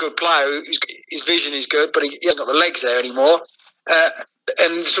 who's still a good player. His vision is good, but he hasn't got the legs there anymore.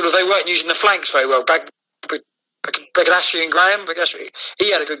 And sort of they weren't using the flanks very well. Bagdashi and Graham,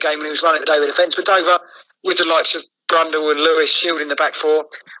 he had a good game when he was running the Dover defence, but Dover, with the likes of Brundle and Lewis shielding the back four,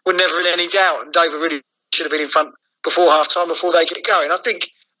 were never in any doubt, and Dover really should have been in front before half-time, before they get it going. I think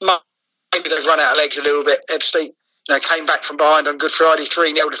maybe they've run out of legs a little bit. Ebbsfleet came back from behind on Good Friday,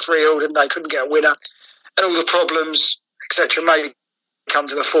 3-0 to 3-0, and they couldn't get a winner. And all the problems, etc., maybe come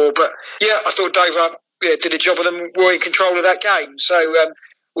to the fore. But, I thought Dover did a job of them, were in control of that game. So,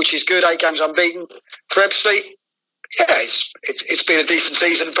 which is good, 8 games unbeaten. For Ebbsfleet, it's been a decent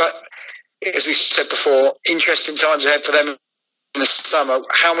season, but as we said before, interesting times ahead for them in the summer.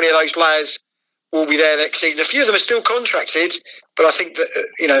 How many of those players will be there next season? A few of them are still contracted, but I think that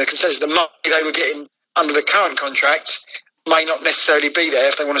the consensus, the money they were getting under the current contract may not necessarily be there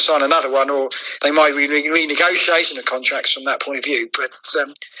if they want to sign another one, or they might be renegotiating the contracts from that point of view. But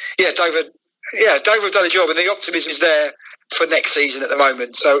Dover have done a job, and the optimism is there for next season at the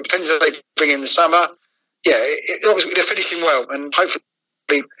moment. So it depends if they bring in the summer. They're finishing well, and hopefully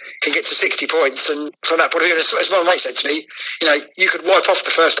can get to 60 points. And from that point of view, as my mate said to me, you could wipe off the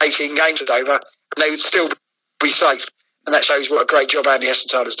first 18 games with Dover, and they would still be safe. And that shows what a great job Andy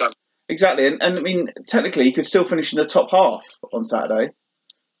Hessenthaler has done. Exactly, and I mean, technically, you could still finish in the top half on Saturday.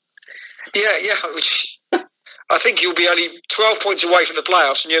 Yeah, which I think you'll be only 12 points away from the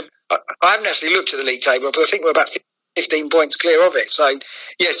playoffs, and I haven't actually looked at the league table, but I think we're about 15 points clear of it. So,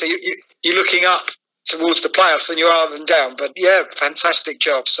 so you're looking up towards the playoffs than you are than down. But, fantastic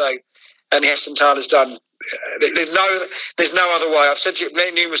job. So, Andy Hessenthaler's done. There's no other way. I've said to you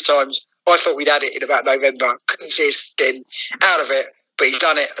numerous times, I thought we'd had it in about November. Couldn't see us getting out of it, but he's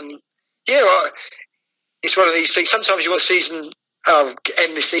done it. And, it's one of these things. Sometimes you want season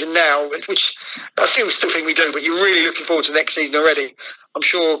end this season now, which I still think we do, but you're really looking forward to next season already. I'm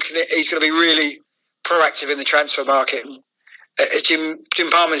sure he's going to be really proactive in the transfer market. And as Jim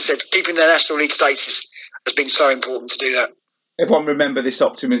Palmer said, keeping their National League status has been so important to do that. Everyone remember this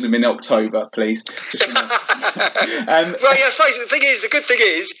optimism in October, please. Well, I suppose the good thing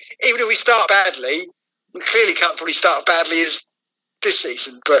is, even if we start badly, we clearly can't probably start badly as this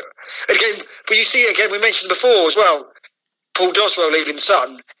season. But you see again, we mentioned before as well, Paul Doswell leaving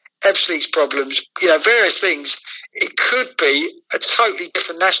Sutton, Ebbsfleet's problems, various things. It could be a totally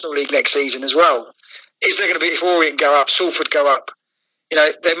different National League next season as well. Is there going to be, if Orient go up, Salford go up?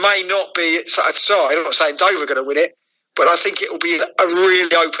 There may not be. Sorry, I'm not saying Dover are going to win it, but I think it will be a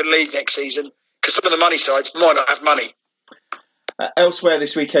really open league next season because some of the money sides might not have money. Elsewhere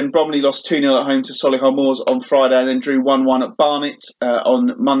this weekend, Bromley lost 2-0 at home to Solihull Moors on Friday and then drew 1-1 at Barnet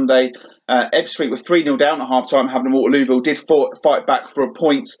on Monday. Ebbsfleet were 3-0 down at half-time. Having Waterlooville did fight back for a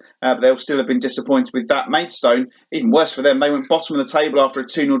point, but they'll still have been disappointed with that. Maidstone, even worse for them, they went bottom of the table after a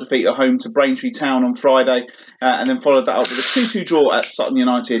 2-0 defeat at home to Braintree Town on Friday, and then followed that up with a 2-2 draw at Sutton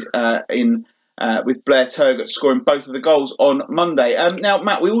United with Blair Turgott scoring both of the goals on Monday. Now,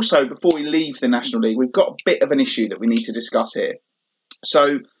 Matt, we also, before we leave the National League, we've got a bit of an issue that we need to discuss here.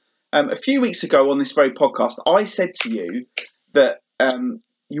 So, a few weeks ago on this very podcast, I said to you that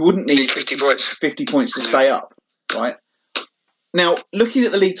you wouldn't need 50 points to stay up, right? Now, looking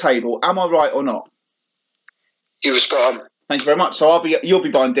at the league table, am I right or not? You were spot on. Thank you very much. So you'll be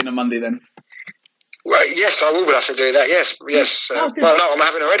buying dinner Monday then? Well, yes, I will have to do that. Yes. Well, no, I'm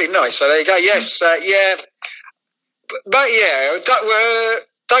having already. Nice. So there you go. Yes, but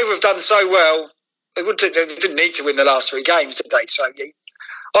Dover have done so well. They didn't need to win the last 3 games, did they? So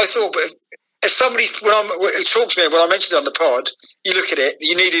I thought, but as somebody who talks to me when I mentioned it on the pod, you look at it,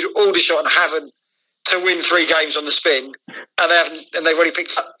 you needed Aldershot and Havant to win 3 games on the spin, and they've already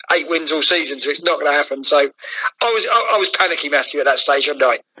picked up 8 wins all season, so it's not going to happen. So I was panicky, Matthew, at that stage, wasn't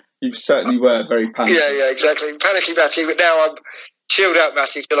I? You certainly were very panicky. Yeah, exactly. Panicky, Matthew, but now I'm chilled out,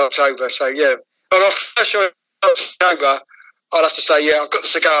 Matthew, till October. So, on our first show in October, I'll have to say, I've got the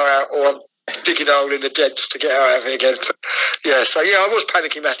cigar out, or digging a hole in the dents to get out of it again. But, I was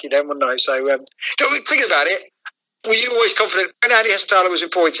panicking Matthew then, wasn't I? So, thinking about it, were you always confident when Andy Hessenthaler was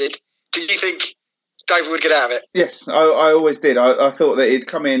appointed? Did you think David would get out of it? Yes, I always did. I thought that he'd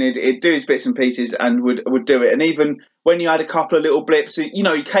come in, he'd do his bits and pieces and would do it. And even when you had a couple of little blips, he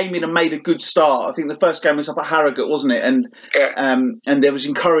came in and made a good start. I think the first game was up at Harrogate, wasn't it? And and there was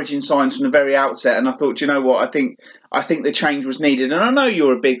encouraging signs from the very outset. And I thought, do you know what? I think the change was needed. And I know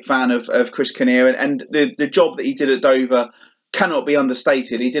you're a big fan of Chris Kinnear, and the job that he did at Dover cannot be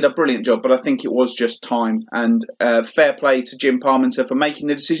understated. He did a brilliant job, but I think it was just time. And fair play to Jim Parmenter for making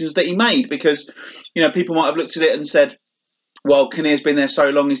the decisions that he made, because people might have looked at it and said, well, Kinnear's been there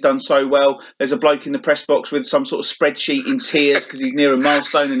so long, he's done so well. There's a bloke in the press box with some sort of spreadsheet in tears because he's near a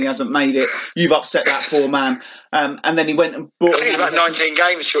milestone and he hasn't made it. You've upset that poor man. And then he went and brought... I think it was about 19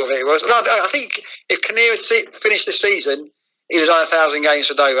 games short of it was. No, I think if Kinnear had finished the season, he was on 1,000 games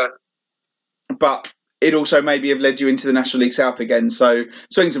for Dover. But it also maybe have led you into the National League South again. So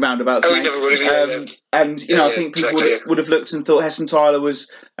swings and roundabouts, mate. Never would have, I think people would have looked and thought Hessenthaler was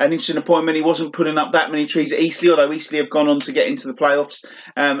an interesting appointment. He wasn't putting up that many trees at Eastleigh, although Eastleigh have gone on to get into the playoffs.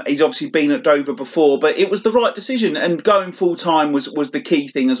 He's obviously been at Dover before, but it was the right decision. And going full time was the key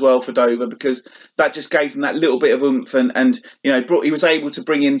thing as well for Dover, because that just gave him that little bit of oomph. And he was able to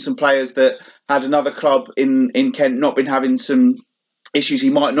bring in some players that had another club in Kent not been having some issues he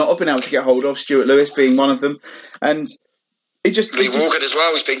might not have been able to get hold of, Stuart Lewis being one of them. And it just... Lee Walker as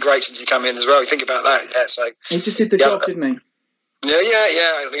well, he's been great since he came in as well. You think about that, so... He just did the job, didn't he?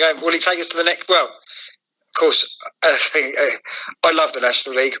 Yeah. Will he take us to the next... Well, of course, I love the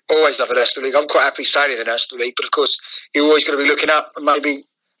National League, always love the National League. I'm quite happy staying in the National League, but of course, you're always going to be looking up and maybe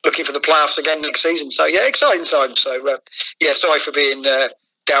looking for the playoffs again next season. So, exciting times. So, sorry for being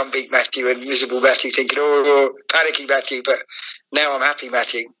downbeat Matthew and miserable Matthew, thinking, or panicky Matthew, but now I'm happy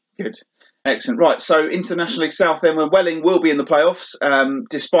Matthew. Good. Excellent. Right, so into the National League South then, where Welling will be in the playoffs,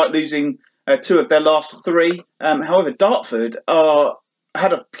 despite losing 2 of their last 3. However, Dartford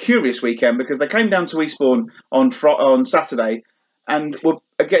had a curious weekend because they came down to Eastbourne on Saturday and were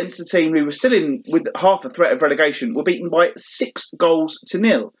against a team who was still in with half a threat of relegation, were beaten by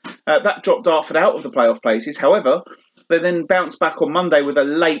 6-0. That dropped Dartford out of the playoff places. However, they then bounced back on Monday with a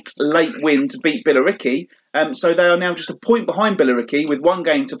late win to beat Billericay. So they are now just a point behind Billericay with 1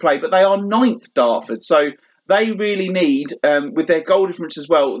 game to play, but they are 9th, Dartford. So they really need, with their goal difference as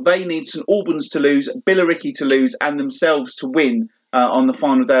well, they need St Albans to lose, Billericay to lose, and themselves to win on the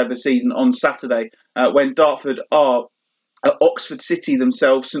final day of the season on Saturday, when Dartford are at Oxford City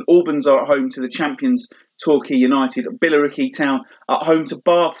themselves. St Albans are at home to the champions Torquay United. Billericay Town at home to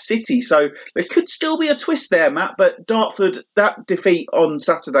Bath City. So there could still be a twist there, Matt, but Dartford, that defeat on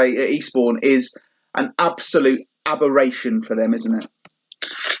Saturday at Eastbourne is an absolute aberration for them, isn't it?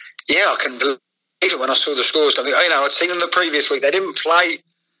 Yeah, I can believe it when I saw the scores. I'd seen them the previous week. They didn't play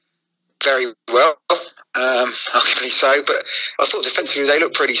very well, arguably so, but I thought defensively they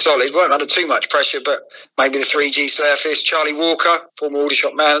looked pretty solid. Weren't under too much pressure, but maybe the 3G surface. Charlie Walker, former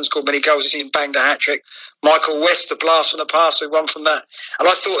Aldershot man, has scored many goals this season, banged a hat-trick. Michael West, the blast from the past, who won from that. And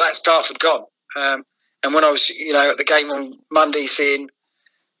I thought that's Dartford gone. And when I was, at the game on Monday, seeing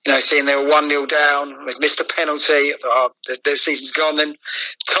they were 1-0 down, they've missed a penalty, I thought, their season's gone. Then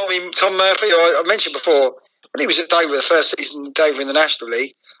Tom Murphy, I mentioned before, when he was at Dover, the first season Dover in the National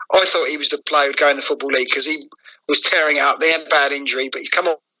League, I thought he was the player who'd go in the Football League because he was tearing it up. They had a bad injury, but he's come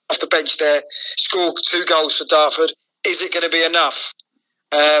off the bench there, scored 2 goals for Dartford. Is it going to be enough?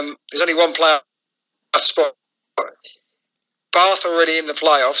 There's only one player spot. Bath already in the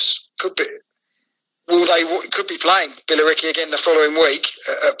playoffs. Could be playing Billericay again the following week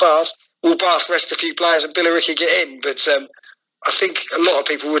at Bath. Will Bath rest a few players and Billericay get in? But I think a lot of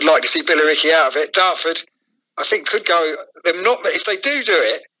people would like to see Billericay out of it. Dartford, I think, could go. If they do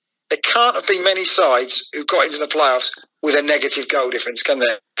it, there can't have been many sides who got into the playoffs with a negative goal difference, can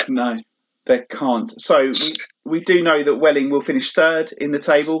there? No, there can't. So we do know that Welling will finish 3rd in the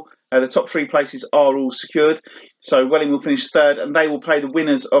table. The top 3 places are all secured. So Welling will finish 3rd, and they will play the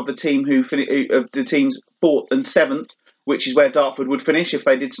winners of the team of the teams 4th and 7th, which is where Dartford would finish if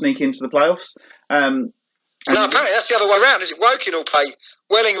they did sneak into the playoffs. No, apparently that's the other way around. Is it? Woking will play.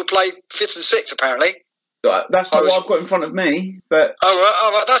 Welling will play 5th and 6th, apparently. That's not what I've got in front of me, but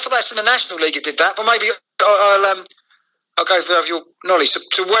that's in the National League. It did that, but maybe I'll go for your knowledge.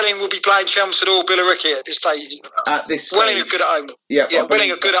 So Welling will be playing Chelmsford or Billericay at this stage. Welling are good at home. Yeah,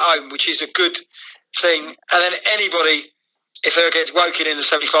 Welling are good at home, which is a good thing. And then anybody, if they're against Woking in the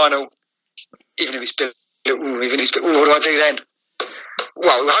semi-final, even if it's what do I do then?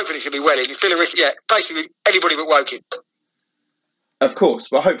 Well, we're hoping it's going to be Welling. Billericay, basically anybody but Woking. Of course,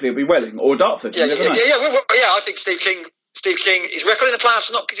 but hopefully it'll be Welling or Dartford. Yeah. I think Steve King, his record in the playoffs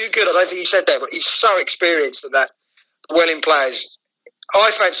is not too good. I don't think he said that, but he's so experienced at that. Welling players, I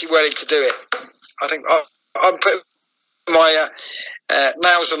fancy Welling to do it. I think I'm putting my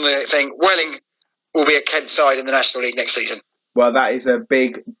nails on the thing. Welling will be a Kent side in the National League next season. Well, that is a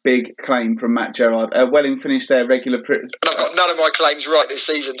big, big claim from Matt Gerrard. Welling finished their regular... I've got none of my claims right this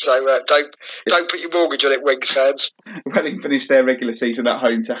season, so don't put your mortgage on it, Wings fans. Welling finished their regular season at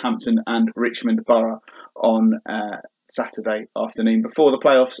home to Hampton and Richmond Borough on Saturday afternoon before the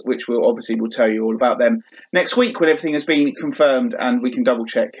playoffs, which we'll tell you all about them next week when everything has been confirmed and we can double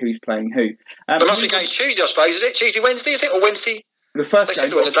check who's playing who. The last game's Tuesday, I suppose, is it? Tuesday, Wednesday, is it? Or Wednesday? The first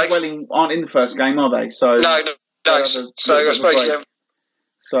game, Welling aren't in the first game, are they? So No. So I suppose, yeah.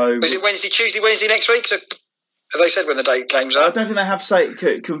 So is it Tuesday, Wednesday next week? So have they said when the date games are? I don't think they have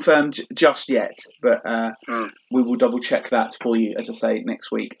confirmed just yet, but we will double check that for you, as I say,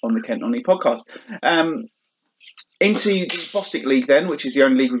 next week on the Kent Nonny podcast. Into the Bostik League then, which is the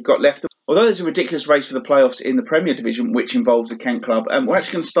only league we've got left. Although there's a ridiculous race for the playoffs in the Premier Division, which involves a Kent club, we're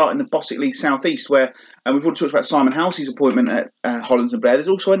actually going to start in the Bostik League South East, where we've already talked about Simon Halsey's appointment at Hollands and Blair. There's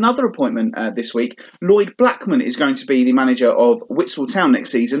also another appointment this week. Lloyd Blackman is going to be the manager of Whitstable Town next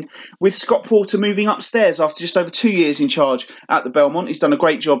season, with Scott Porter moving upstairs after just over 2 years in charge at the Belmont. He's done a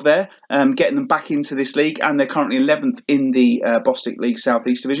great job there, getting them back into this league, and they're currently 11th in the Bostik League South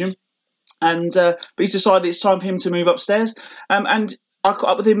East Division. And but he's decided it's time for him to move upstairs, and I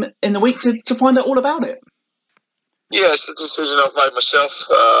caught up with him in the week to find out all about it. Yeah, it's a decision I've made myself.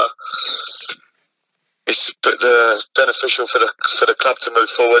 It's beneficial for the club to move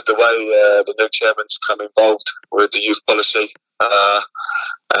forward the way the new chairman's come involved with the youth policy,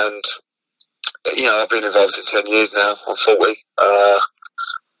 and I've been involved in 10 years now. I'm 40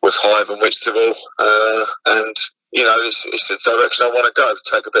 with Hive and Whitstable, and it's the direction I want to go.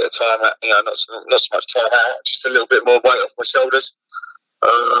 Take a bit of time out, not so much time out, just a little bit more weight off my shoulders.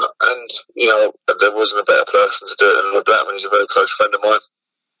 And there wasn't a better person to do it than Lloyd Blackman. He's a very close friend of mine.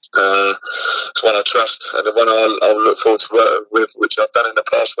 It's one I trust and the one I'll look forward to working with, which I've done in the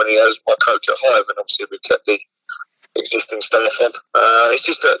past when he was my coach at Hive, and obviously we've kept the existing staff on. It's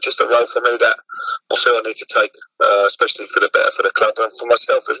just a role for me that I feel I need to take, especially for the better for the club and for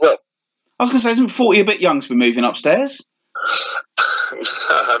myself as well. I was going to say, isn't 40 a bit young to be moving upstairs? To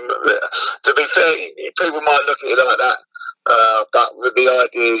be fair, people might look at it like that, but with the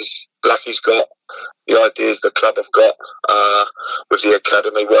ideas Blackie's got, the ideas the club have got, with the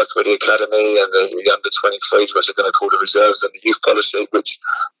academy, working with the academy and the under-23s, which are going to call the reserves, and the youth policy, which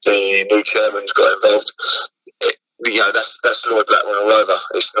the new chairman's got involved. That's Lloyd Blackman all over.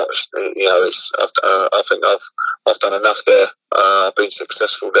 It's not, I think I've done enough there. I've been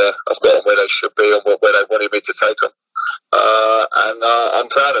successful there. I've got them where they should be and where they wanted me to take them. And I'm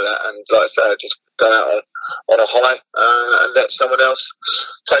proud of that. And like I say, I just go out on a high and let someone else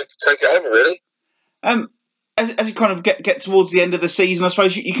take it over, really. As you kind of get towards the end of the season, I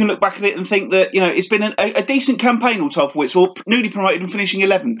suppose you can look back at it and think that it's been a decent campaign all told for Whitstable, newly promoted and finishing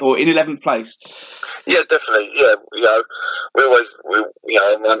 11th or in 11th place. Yeah, definitely. Yeah,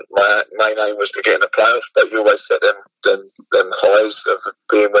 my main aim was to get in the playoffs, but you always set them highs of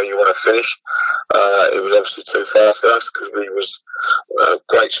being where you want to finish. It was obviously too far for us because we was a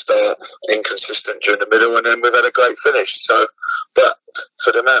great start, inconsistent during the middle, and then we've had a great finish. So, but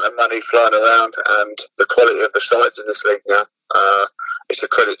for the amount of money flying around and the quality of the sides in this league now, it's a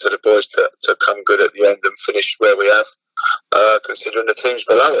credit to the boys to come good at the end and finish where we have, considering the teams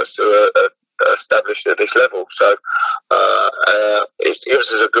below us who are established at this level. So it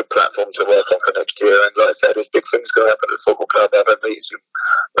gives us a good platform to work on for next year. And like I said, there's big things going to happen at the football club. I've had meetings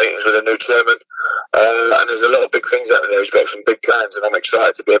with a new chairman, and there's a lot of big things happening there. He's got some big plans, and I'm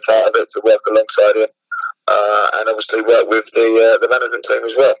excited to be a part of it, to work alongside him, and obviously work with the management team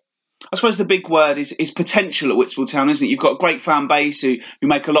as well. I suppose the big word is potential at Whitstable Town, isn't it? You've got a great fan base who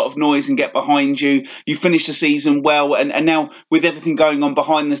make a lot of noise and get behind you. You finished the season well, and now with everything going on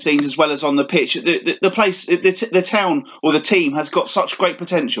behind the scenes as well as on the pitch, the place, the town or the team has got such great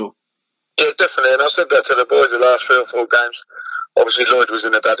potential. Yeah, definitely. And I said that to the boys the last 3 or 4 games. Obviously, Lloyd was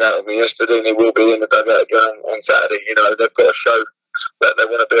in the dugout with me yesterday, and he will be in the dugout again on Saturday. They've got to show that they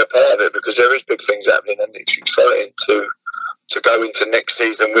want to be a part of it, because there is big things happening, and it's exciting to go into next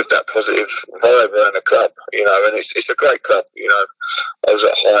season with that positive vibe around the club, and it's a great club. I was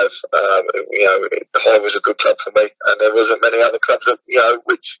at Hive, Hive was a good club for me, and there wasn't many other clubs that,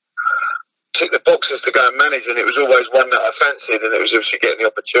 which tick the boxes to go and manage, and it was always one that I fancied, and it was obviously getting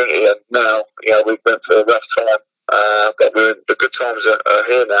the opportunity. And now, we went through a rough time, but the good times are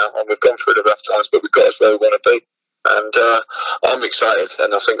here now, and we've gone through the rough times, but we've got us where we want to be. And I'm excited,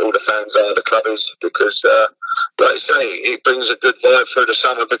 and I think all the fans are, the club is, because, like you say, it brings a good vibe through the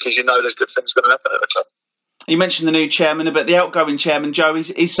summer because you know there's good things going to happen at the club. You mentioned the new chairman, but the outgoing chairman, Joe,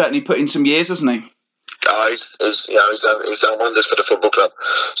 he's certainly put in some years, hasn't he? He's done wonders for the football club.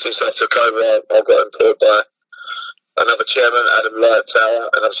 Since I took over, I got employed by another chairman, Adam Lighttower,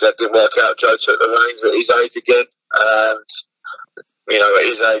 and obviously that didn't work out. Joe took the reins at his age again, and at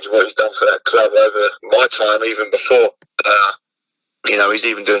his age, what he's done for that club over my time, even before. He's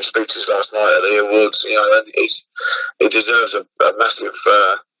even doing speeches last night at the awards. And he deserves a massive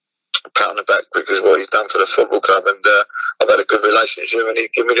pat on the back because of what he's done for the football club, and I've had a good relationship, and he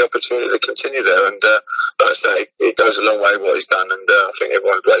gave me the opportunity to continue there. And like I say, it goes a long way what he's done, and I think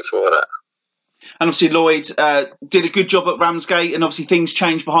everyone's grateful for that. And obviously Lloyd did a good job at Ramsgate, and obviously things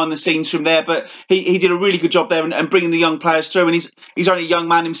changed behind the scenes from there. But he did a really good job there and bringing the young players through. And he's only a young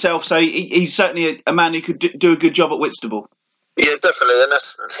man himself, so he's certainly a man who could do a good job at Whitstable. Yeah, definitely, and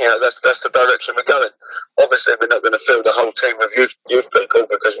that's the direction we're going. Obviously, we're not going to fill the whole team with youth people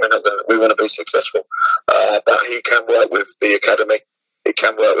because we want to be successful. But he can work with the academy. He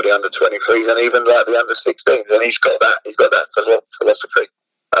can work with the under-23s and even like the under-16s, and he's got that philosophy.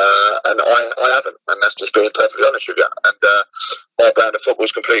 And I haven't, and that's just being perfectly honest with you. And my brand of football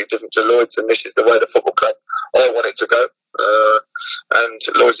is completely different to Lloyd's, and this is the way the football club I want it to go. And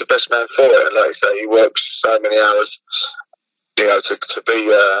Lloyd's the best man for it. And like I say, he works so many hours, to be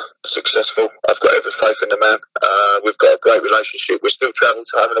successful. I've got every faith in the man. We've got a great relationship. We still travel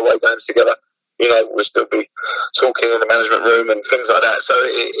to having away games together. We'll still be talking in the management room and things like that. So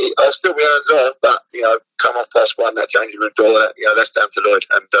I'll still be hands-on, but, come off +1, that changing room door, that's down to Lloyd.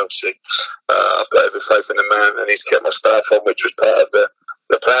 And obviously, I've got every faith in the man, and he's kept my staff on, which was part of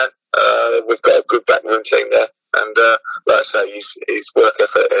the plan. We've got a good backroom team there. And like I say, his work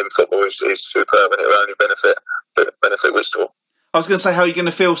effort in football is superb, and it will only benefit Whitstable. I was going to say, how are you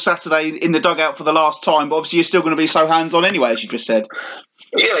going to feel Saturday in the dugout for the last time? But obviously, you're still going to be so hands-on anyway, as you just said.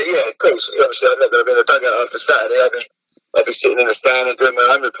 Yeah, of course. Obviously, I'm not going to be in the dugout after Saturday. I'll be sitting in the stand and doing my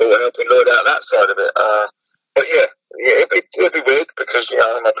own report and helping Lloyd out that side of it. But it'd be weird because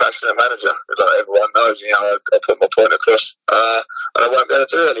I'm a passionate manager. Like everyone knows, I put my point across, and I won't be able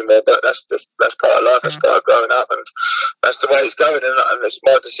to do it anymore. But that's part of life. That's part of growing up, and that's the way it's going. And it's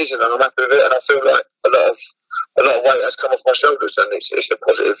my decision, and I'm happy with it. And I feel like a lot of weight has come off my shoulders, and it's a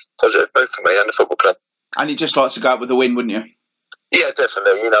positive move for me and the football club. And you'd just like to go out with a win, wouldn't you? Yeah,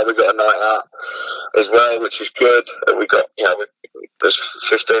 definitely. We've got a night out as well, which is good. We got, there's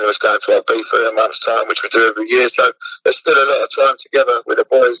 15 of us going to our Ibiza in a month's time, which we do every year. So there's still a lot of time together with the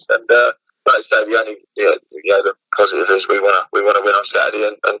boys. And like I say, the positive is we want to win on Saturday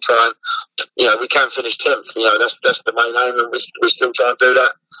and try and, we can finish 10th. That's the main aim, and we still try and do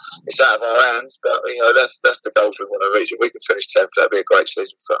that. It's out of our hands, but that's the goals we want to reach. If we can finish 10th, that'd be a great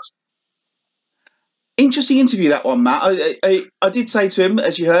season for us. Interesting interview, that one, Matt. I did say to him,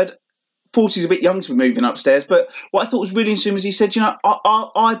 as you heard, 40's a bit young to be moving upstairs, but what I thought was really interesting was he said,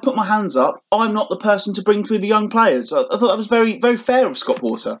 I put my hands up. I'm not the person to bring through the young players. I thought that was very, very fair of Scott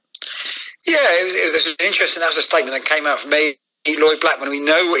Porter. Yeah, it was interesting. That was a statement that came out from me. Lloyd Blackman, we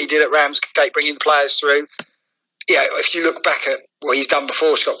know what he did at Ramsgate, bringing the players through. Yeah, if you look back at what he's done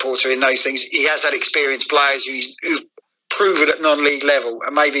before Scott Porter in those things, he has had experienced players who've proven at non-league level,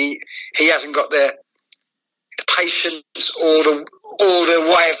 and maybe he hasn't got the patience or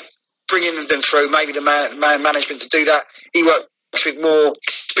the way of bringing them through, maybe the man management to do that. He works with more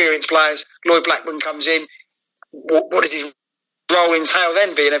experienced players. Lloyd Blackman comes in. What is his role entail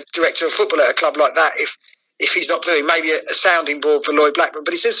then, being a director of football at a club like that, if he's not doing maybe a sounding board for Lloyd Blackman?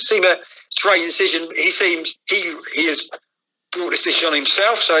 But it does seem a strange decision. He has brought this decision on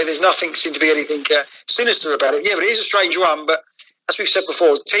himself, so there's seems to be anything sinister about it. Yeah, but it is a strange one. But as we've said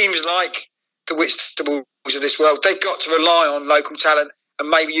before, teams like the Whitstables of this world, they've got to rely on local talent, and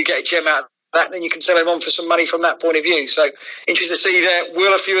maybe you get a gem out of that, and then you can sell them on for some money from that point of view. So interested to see that.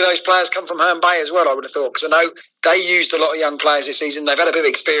 Will a few of those players come from Herne Bay as well, I would have thought, because I know they used a lot of young players this season. They've had a bit of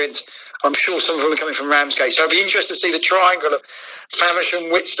experience. I'm sure some of them are coming from Ramsgate. So I'd be interested to see the triangle of Faversham,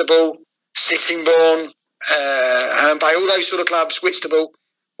 Whitstable, Sittingbourne, Herne Bay, all those sort of clubs, Whitstable.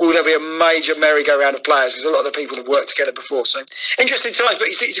 Will there be a major merry-go-round of players? Because a lot of the people have worked together before. So interesting times, but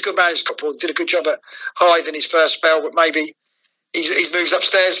he's a good manager, Scott Porter. Did a good job at Hythe in his first spell, but maybe he's moved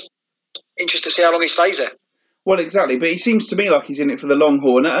upstairs. Interested to see how long he stays there. Well, exactly, but he seems to me like he's in it for the long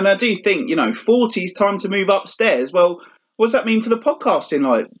haul. And I do think, 40 is time to move upstairs. Well, what does that mean for the podcast in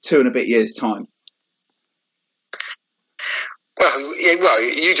 2 and a bit years' time? Well,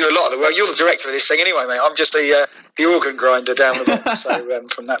 you do a lot of the work. You're the director of this thing anyway, mate. I'm just the organ grinder down the bottom. So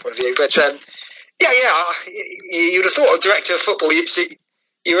from that point of view, but Yeah. You'd have thought a director of football,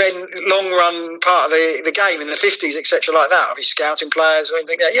 you're in long run part of the game in the 50s, etc., like that. Are you scouting players or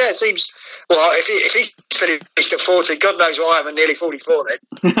anything? Yeah, it seems. Well, if he's finished at 40, God knows what I am at nearly 44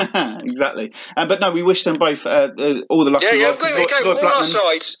 then. Exactly. But no, we wish them both all the luck. All our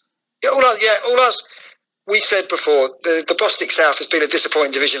sides. All us. We said before the Bostik South has been a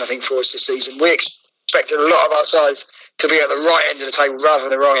disappointing division, I think, for us this season. We expected a lot of our sides to be at the right end of the table rather than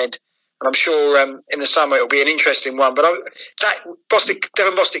the wrong end. And I'm sure in the summer it'll be an interesting one. But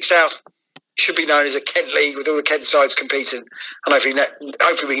Devon Bostik South should be known as a Kent League with all the Kent sides competing. And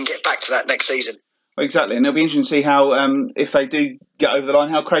hopefully we can get back to that next season. Exactly, and it'll be interesting to see how, if they do get over the line,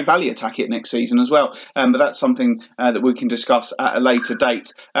 how Craig Valley attack it next season as well. But that's something that we can discuss at a later date.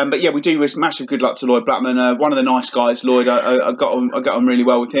 But yeah, we do wish massive good luck to Lloyd Blackman, one of the nice guys. Lloyd, I got on really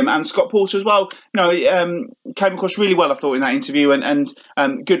well with him, and Scott Porter as well. Came across really well, I thought, in that interview,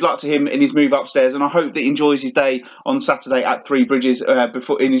 and good luck to him in his move upstairs. And I hope that he enjoys his day on Saturday at Three Bridges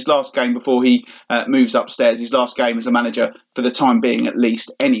in his last game before he moves upstairs. His last game as a manager for the time being, at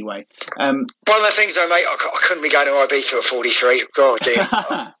least. Anyway, one of the things though, mate, I couldn't be going to Ibiza at 43. Oh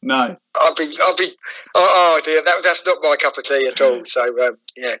dear. No. I'll be. Oh dear, that's not my cup of tea at all. So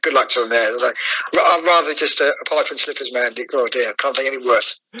yeah, good luck to him there. I'd rather just a pipe and slippers man. Oh dear, I can't think any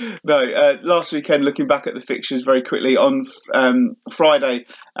worse. No. Last weekend, looking back at the fixtures very quickly, on Friday,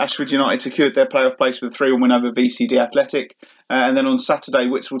 Ashford United secured their playoff place with a 3-1 win over VCD Athletic, and then on Saturday,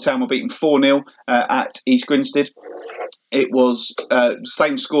 Whitstable Town were beaten 4-0 at East Grinstead. It was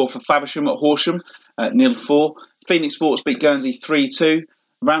same score for Faversham at Horsham, 0-4. Phoenix Sports beat Guernsey 3-2.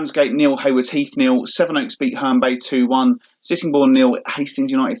 Ramsgate 0, Haywards Heath 0. Sevenoaks beat Herne Bay 2-1. Sittingbourne 0,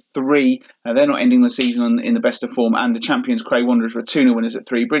 Hastings United 3. They're not ending the season in the best of form. And the champions Cray Wanderers were 2-0 winners at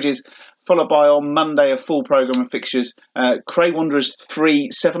Three Bridges. Followed by on Monday a full programme of fixtures. Cray Wanderers 3,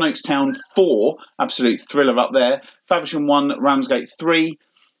 Sevenoaks Town 4. Absolute thriller up there. Faversham 1, Ramsgate 3.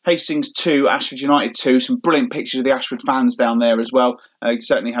 Hastings 2, Ashford United 2. Some brilliant pictures of the Ashford fans down there as well.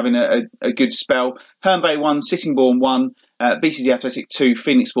 Certainly having a good spell. Herne Bay 1, Sittingbourne 1, BCD Athletic 2,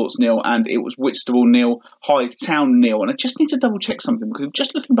 Phoenix Sports 0, and it was Whitstable 0, Hythe Town 0. And I just need to double check something because I'm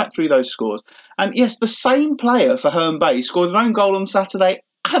just looking back through those scores. And yes, the same player for Herne Bay scored an own goal on Saturday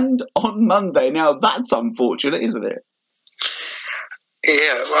and on Monday. Now that's unfortunate, isn't it?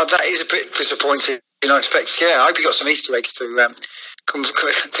 Yeah, well, that is a bit disappointing. I expect. Yeah, I hope you got some Easter eggs to get over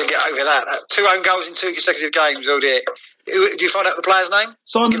that. 2 own goals in 2 consecutive games. Oh dear. Do you find out the player's name?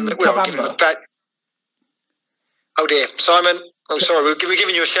 Simon Kabamba. Oh dear, Simon. Oh, sorry, we're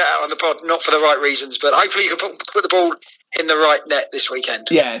giving you a shout out on the pod, not for the right reasons, but hopefully you can put the ball in the right net this weekend.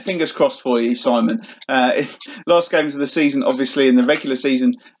 Yeah, fingers crossed for you, Simon. Last games of the season, obviously in the regular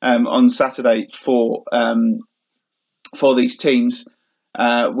season, on Saturday for these teams.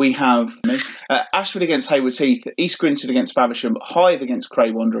 We have Ashford against Haywards Heath, East Grinstead against Faversham, Hythe against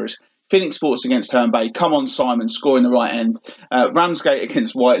Cray Wanderers, Phoenix Sports against Herne Bay. Come on, Simon, scoring the right end. Ramsgate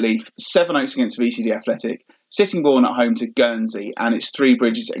against Whiteleaf, Sevenoaks against VCD Athletic, Sittingbourne at home to Guernsey, and it's Three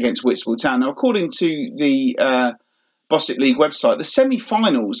Bridges against Whitstable Town. Now, according to the Bostik League website, the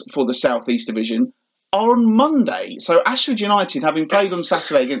semi-finals for the South East Division are on Monday. So Ashford United, having played on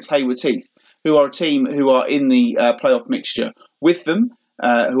Saturday against Haywards Heath, who are a team who are in the playoff mixture with them,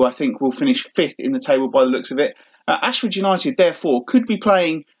 who I think will finish 5th in the table by the looks of it. Ashford United, therefore, could be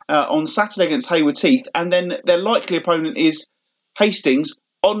playing on Saturday against Haywards Heath, and then their likely opponent is Hastings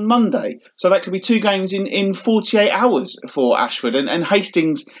on Monday. So that could be 2 games in 48 hours for Ashford. And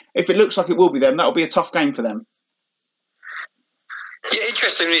Hastings, if it looks like it will be them, that'll be a tough game for them. Yeah,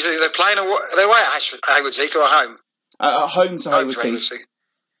 interesting. They're playing away at Haywards Heath or at home? At home to Haywards Heath.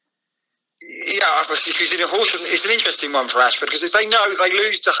 Yeah, because in Horsham, it's an interesting one for Ashford, because if they know if they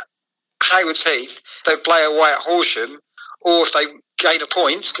lose to Haywards Heath, they play away at Horsham, or if they gain a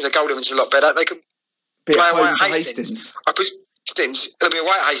point, because the goal difference is a lot better, they could play away at Hastings. They'll be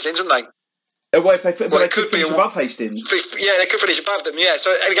away at Hastings, wouldn't they? Away if they could finish above Hastings. Yeah, they could finish above them, yeah.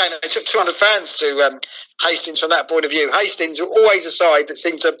 So, again, they took 200 fans to Hastings from that point of view. Hastings are always a side that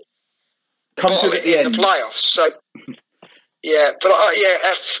seem to come through at the end. The playoffs. So, yeah, but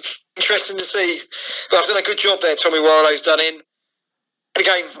that's interesting to see. But I've done a good job there, Tommy Warrow's done in. And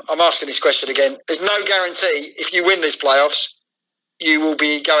again, I'm asking this question again. There's no guarantee if you win these playoffs, you will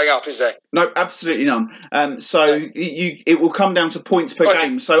be going up, is there? No, absolutely none. So it will come down to points per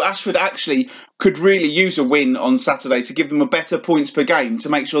game. So Ashford actually could really use a win on Saturday to give them a better points per game, to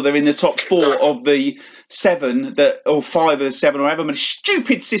make sure they're in the top 4 of the 7 or 5 of the 7, or however much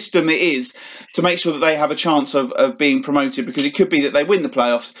stupid system it is, to make sure that they have a chance of being promoted, because it could be that they win the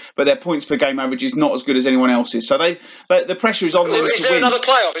playoffs, but their points per game average is not as good as anyone else's. So the pressure is on them to win. Is there another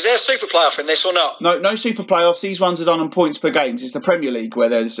playoff? Is there a super playoff in this or not? No super playoffs. These ones are done on points per games. It's the Premier League where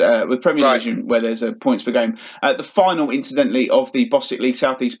there's with Premier Division where there's a points per game. The final, incidentally, of the Bossett League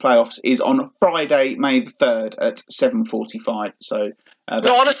South East playoffs is on Friday, May the 3rd at 7:45. So not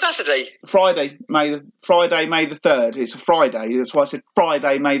on a Saturday. Friday, May the 3rd. It's a Friday. That's why I said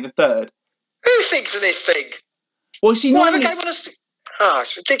Friday, May the 3rd. Who thinks of this thing? Well, see, Why have a game on a?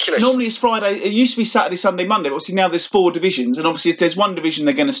 It's ridiculous. Normally it's Friday. It used to be Saturday, Sunday, Monday. But obviously now there's 4 divisions, and obviously if there's one division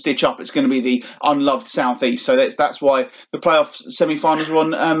they're going to stitch up, it's going to be the unloved South East. So that's why the playoff semi-finals are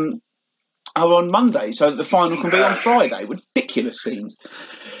on Monday, so that the final can be on Friday. Ridiculous scenes.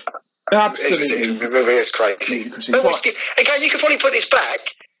 Absolutely, it's crazy. Again, you could probably put this back.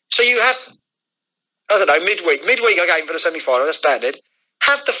 So you have, I don't know, midweek a game for the semi-final. That's standard.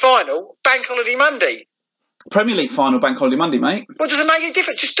 Have the final Bank Holiday Monday. Premier League final Bank Holiday Monday, mate. Well, does it make any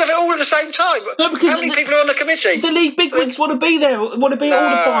difference? Just have it all at the same time. No, because how many people are on the committee? The league bigwigs want to be there, want to be at all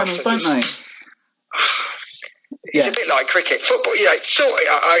the finals, don't they? It's a bit like cricket, football.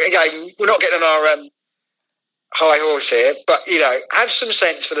 Again, we're not getting on our high horse here, but have some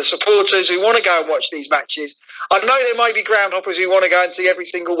sense for the supporters who want to go and watch these matches. I know there may be ground hoppers who want to go and see every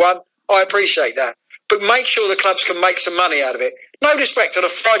single one. I appreciate that, but make sure the clubs can make some money out of it. No disrespect on a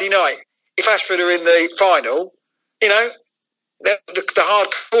Friday night. If Ashford are in the final, the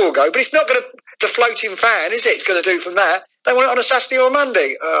hardcore go, but it's not going to the floating fan, is it? It's going to do from that. They want it on a Saturday or a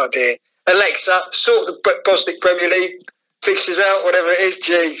Monday. Oh dear. Alexa, sort the Bosniak Premier League fixtures out, whatever it is.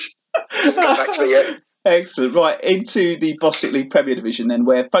 Jeez, hasn't come back to me yet. Excellent. Right, into the Bosniak League Premier Division then,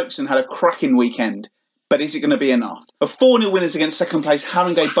 where Folkestone had a cracking weekend. But is it going to be enough? A 4-0 winners against second place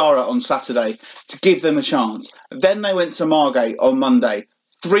Haringey Borough on Saturday to give them a chance. Then they went to Margate on Monday.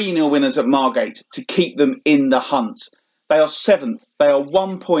 3-0 winners at Margate to keep them in the hunt. They are 7th. They are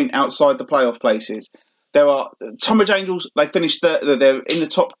 1 point outside the playoff places. There are Tonbridge Angels. They finished they're in the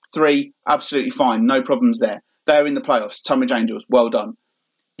top 3. Absolutely fine. No problems there. They're in the playoffs. Tonbridge Angels. Well done.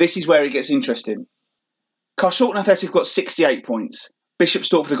 This is where it gets interesting. Carshalton Athletic have got 68 points. Bishop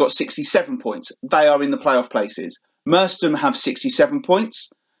Stortford have got 67 points. They are in the playoff places. Merstham have 67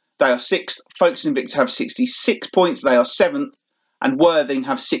 points. They are 6th. Folkestone Invicta have 66 points. They are 7th. And Worthing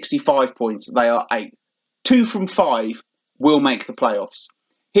have 65 points. They are 8th. 2 from 5 will make the playoffs.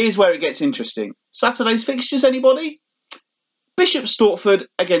 Here's where it gets interesting. Saturday's fixtures, anybody? Bishop Stortford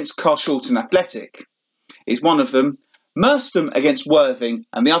against Carshalton Athletic is one of them. Merstham against Worthing,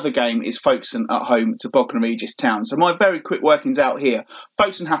 and the other game is Folkestone at home to Bognor Regis Town. So my very quick workings out here.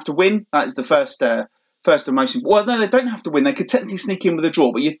 Folkestone have to win. That is the first of most. Well, no, they don't have to win. They could technically sneak in with a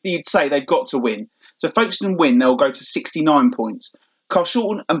draw, but you'd say they've got to win. So Folkestone win, they'll go to 69 points.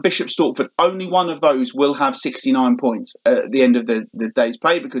 Carshalton and Bishop Stortford, only one of those will have 69 points at the end of the day's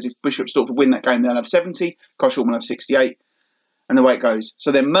play, because if Bishop Stortford win that game, they'll have 70. Carshalton will have 68. And the way it goes.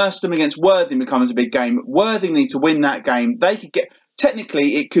 So then Merstham against Worthing becomes a big game. Worthing need to win that game. They could get,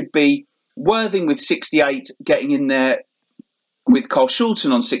 technically it could be Worthing with 68 getting in there with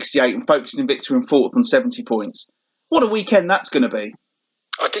Carshalton on 68 and Folkestone Invicta in 4th on 70 points. What a weekend that's going to be.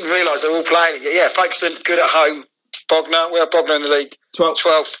 I didn't realise they're all playing it. Yeah, Folkestone good at home. Bognor, where Bognor in the league?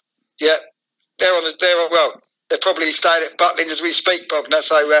 12th. Yeah, they're probably staying at Butlins as we speak, Bognor.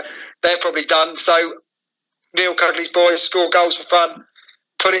 So they're probably done. So Neil Cugley's boys score goals for fun,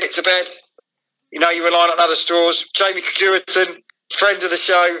 put it to bed. You're relying on other straws. Jamie Curitan, friend of the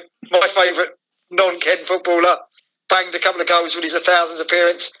show, my favourite non-Kent footballer, banged a couple of goals with his 1,000th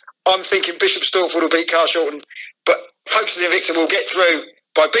appearance. I'm thinking Bishop Stortford will beat Carshalton, but Folkestone Invicta will get through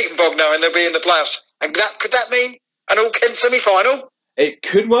by beating Bognor and they'll be in the playoffs. And could that mean an All-Kent semi-final? It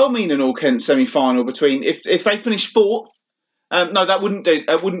could well mean an All-Kent semi-final between if they finish 4th. No, that wouldn't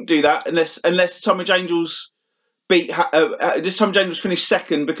do that unless Tonbridge Angels does Tonbridge Angels finish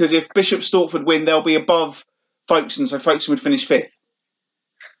 2nd, because if Bishop Stortford win, they'll be above Folkestone, so Folkestone would finish 5th.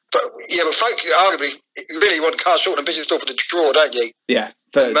 But Folkestone, arguably, you really want Carshalton and Bishop Stortford to draw, don't you? Yeah.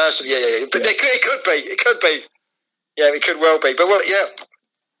 Merstham, yeah. But it could be. Yeah, it could well be. But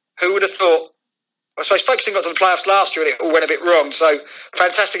who would have thought? I suppose Folkestone got to the playoffs last year and it all went a bit wrong. So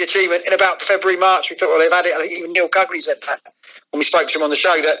fantastic achievement in about February, March. We thought, they've had it. I think even Neil Cugley said that when we spoke to him on the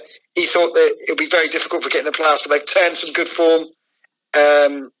show, that he thought that it would be very difficult for getting the playoffs, but they've turned some good form.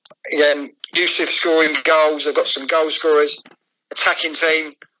 Again, Yusuf scoring goals. They've got some goal scorers, attacking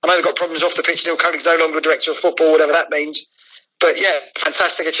team. I know they've got problems off the pitch. Neil Cugley's no longer the director of football, whatever that means. But yeah,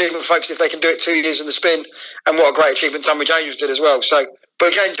 fantastic achievement, folks, if they can do it 2 years in the spin. And what a great achievement Tunbridge Angels did as well. So,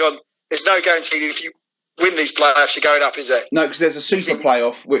 but again, John, there's no guarantee if you win these playoffs, you're going up, is there? No, because there's a super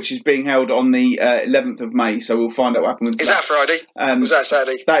playoff which is being held on the 11th of May, so we'll find out what happens. Is that Friday? Was that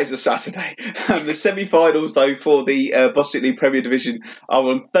Saturday? That is the Saturday. The semi-finals, though, for the Bostik League Premier Division are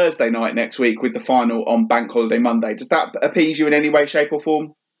on Thursday night next week, with the final on Bank Holiday Monday. Does that appease you in any way, shape or form?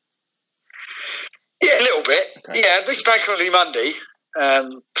 Yeah, a little bit. Okay. Yeah, this Bank Holiday Monday,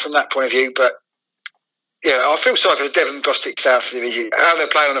 from that point of view, but yeah, I feel sorry for the Devon Bostik South Division. How they're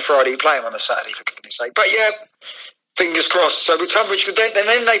playing on a Friday, you play them on a Saturday, for goodness sake. But yeah, fingers crossed. So with Tunbridge,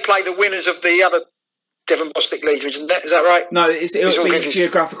 then they play the winners of the other Devon Bostik League, isn't that? Is that right? No, it'll be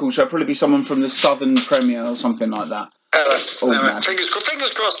geographical, so it'll probably be someone from the Southern Premier or something like that. Fingers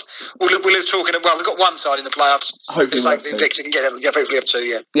crossed. We'll talking. Well, we've got one side in the playoffs. Hopefully, Victor can get it. Yeah, hopefully we have two.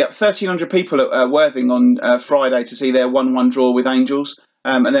 Yeah. Yeah, 1,300 people at Worthing on Friday to see their 1-1 draw with Angels.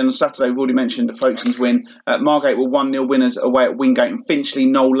 And then on Saturday, we've already mentioned the Folkestones win. Margate were 1-0 winners away at Wingate, and Finchley,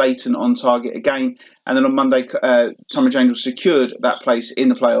 Noel Leighton on target again. And then on Monday, Tunbridge Angels secured that place in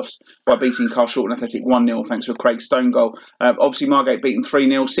the playoffs by beating Carshalton Athletic 1-0 thanks to a Craig Stone goal. Obviously, Margate beaten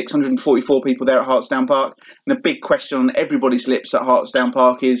 3-0, 644 people there at Hartsdown Park. And the big question on everybody's lips at Hartsdown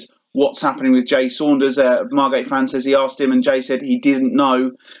Park is what's happening with Jay Saunders. Margate fan says he asked him and Jay said he didn't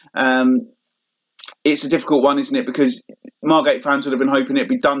know. It's a difficult one, isn't it? Because Margate fans would have been hoping it'd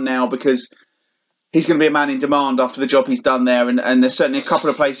be done now because he's going to be a man in demand after the job he's done there. And there's certainly a couple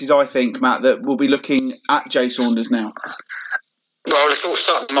of places, I think, Matt, that will be looking at Jay Saunders now. Well, I thought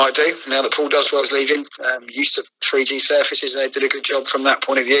Sutton might do, now that Paul Doswell's leaving. Used to 3G surfaces, and they did a good job from that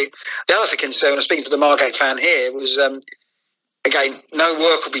point of view. The other concern, I'm speaking to the Margate fan here, was, again, no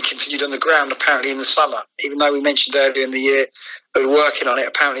work will be continued on the ground apparently in the summer. Even though we mentioned earlier in the year they were working on it,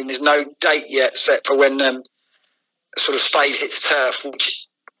 apparently there's no date yet set for when sort of Spade hits turf, which,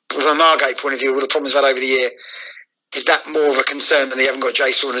 from a Margate point of view, with the problems we've had over the year, is that more of a concern than they haven't got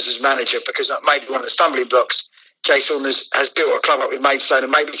Jay Saunders as manager? Because that may be one of the stumbling blocks. Jay Saunders has built a club up with Maidstone,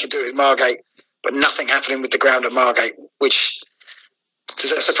 and maybe he could do it with Margate, but nothing happening with the ground at Margate, which, does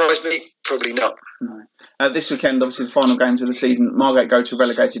that surprise me? Probably not. No. This weekend, obviously, the final games of the season, Margate go to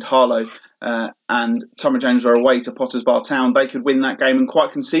relegated Harlow, and Tunbridge Angels are away to Potters Bar Town. They could win that game and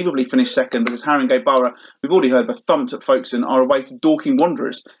quite conceivably finish second, because Haringey Borough, we've already heard, were thumped at Folkestone, are away to Dorking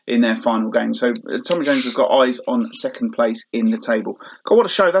Wanderers in their final game. So Tunbridge Angels have got eyes on second place in the table. God, what a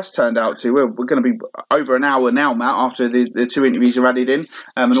show that's turned out to. We're going to be over an hour now, Matt, after the two interviews are added in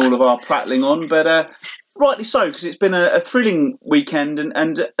and all of our prattling on. But rightly so, because it's been a thrilling weekend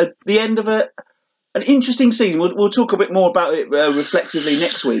and at the end of an interesting season. We'll talk a bit more about it reflectively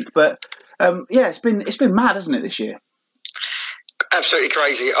next week. But yeah, it's been mad, hasn't it, this year? Absolutely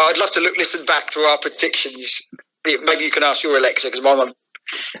crazy. I'd love to listen back to our predictions. Maybe you can ask your Alexa, because I'm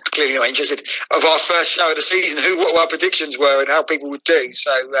clearly not interested, of our first show of the season, what our predictions were and how people would do.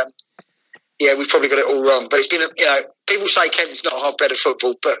 So yeah, we've probably got it all wrong. But it's been, people say Kent's not a hotbed of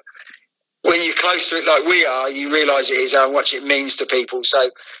football, but when you're close to it like we are, you realise it is, how much it means to people. So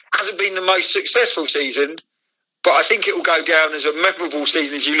it hasn't been the most successful season, but I think it will go down as a memorable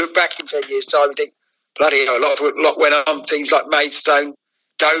season as you look back in 10 years' time and think, bloody hell, a lot went on. Teams like Maidstone,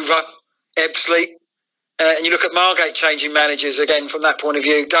 Dover, Ebbsfleet. And you look at Margate changing managers again from that point of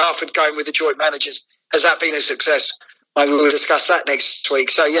view. Dartford going with the joint managers. Has that been a success? Maybe we'll discuss that next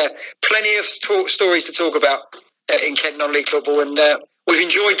week. So, yeah, plenty of stories to talk about in Kent non-league football. And we've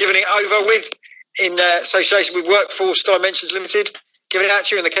enjoyed giving it over with, in association with Workforce Dimensions Limited, giving it out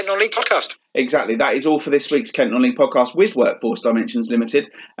to you in the Kent non-league podcast. Exactly. That is all for this week's Kent non-league podcast with Workforce Dimensions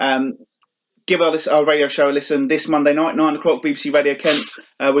Limited. Give our radio show a listen this Monday night, 9 o'clock, BBC Radio Kent.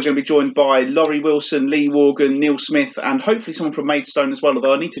 We're going to be joined by Laurie Wilson, Lee Morgan, Neil Smith, and hopefully someone from Maidstone as well,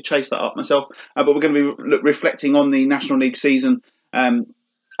 although I need to chase that up myself. But we're going to be reflecting on the National League season. And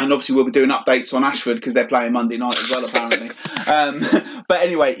obviously we'll be doing updates on Ashford because they're playing Monday night as well, apparently. But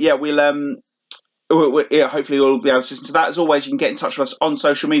anyway, yeah, hopefully you'll be able to listen to that. As always, you can get in touch with us on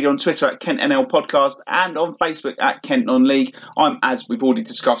social media, on Twitter at KentNL Podcast and on Facebook at Kent Non-League. I'm, as we've already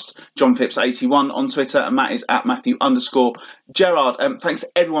discussed, John Phipps81 on Twitter, and Matt is at Matthew_Gerard. Thanks to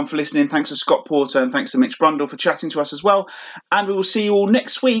everyone for listening. Thanks to Scott Porter and thanks to Mitch Brundle for chatting to us as well. And we will see you all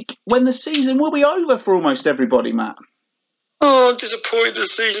next week when the season will be over for almost everybody, Matt. Oh, I'm disappointed the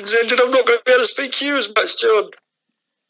season's ended. I'm not going to be able to speak to you as much, John.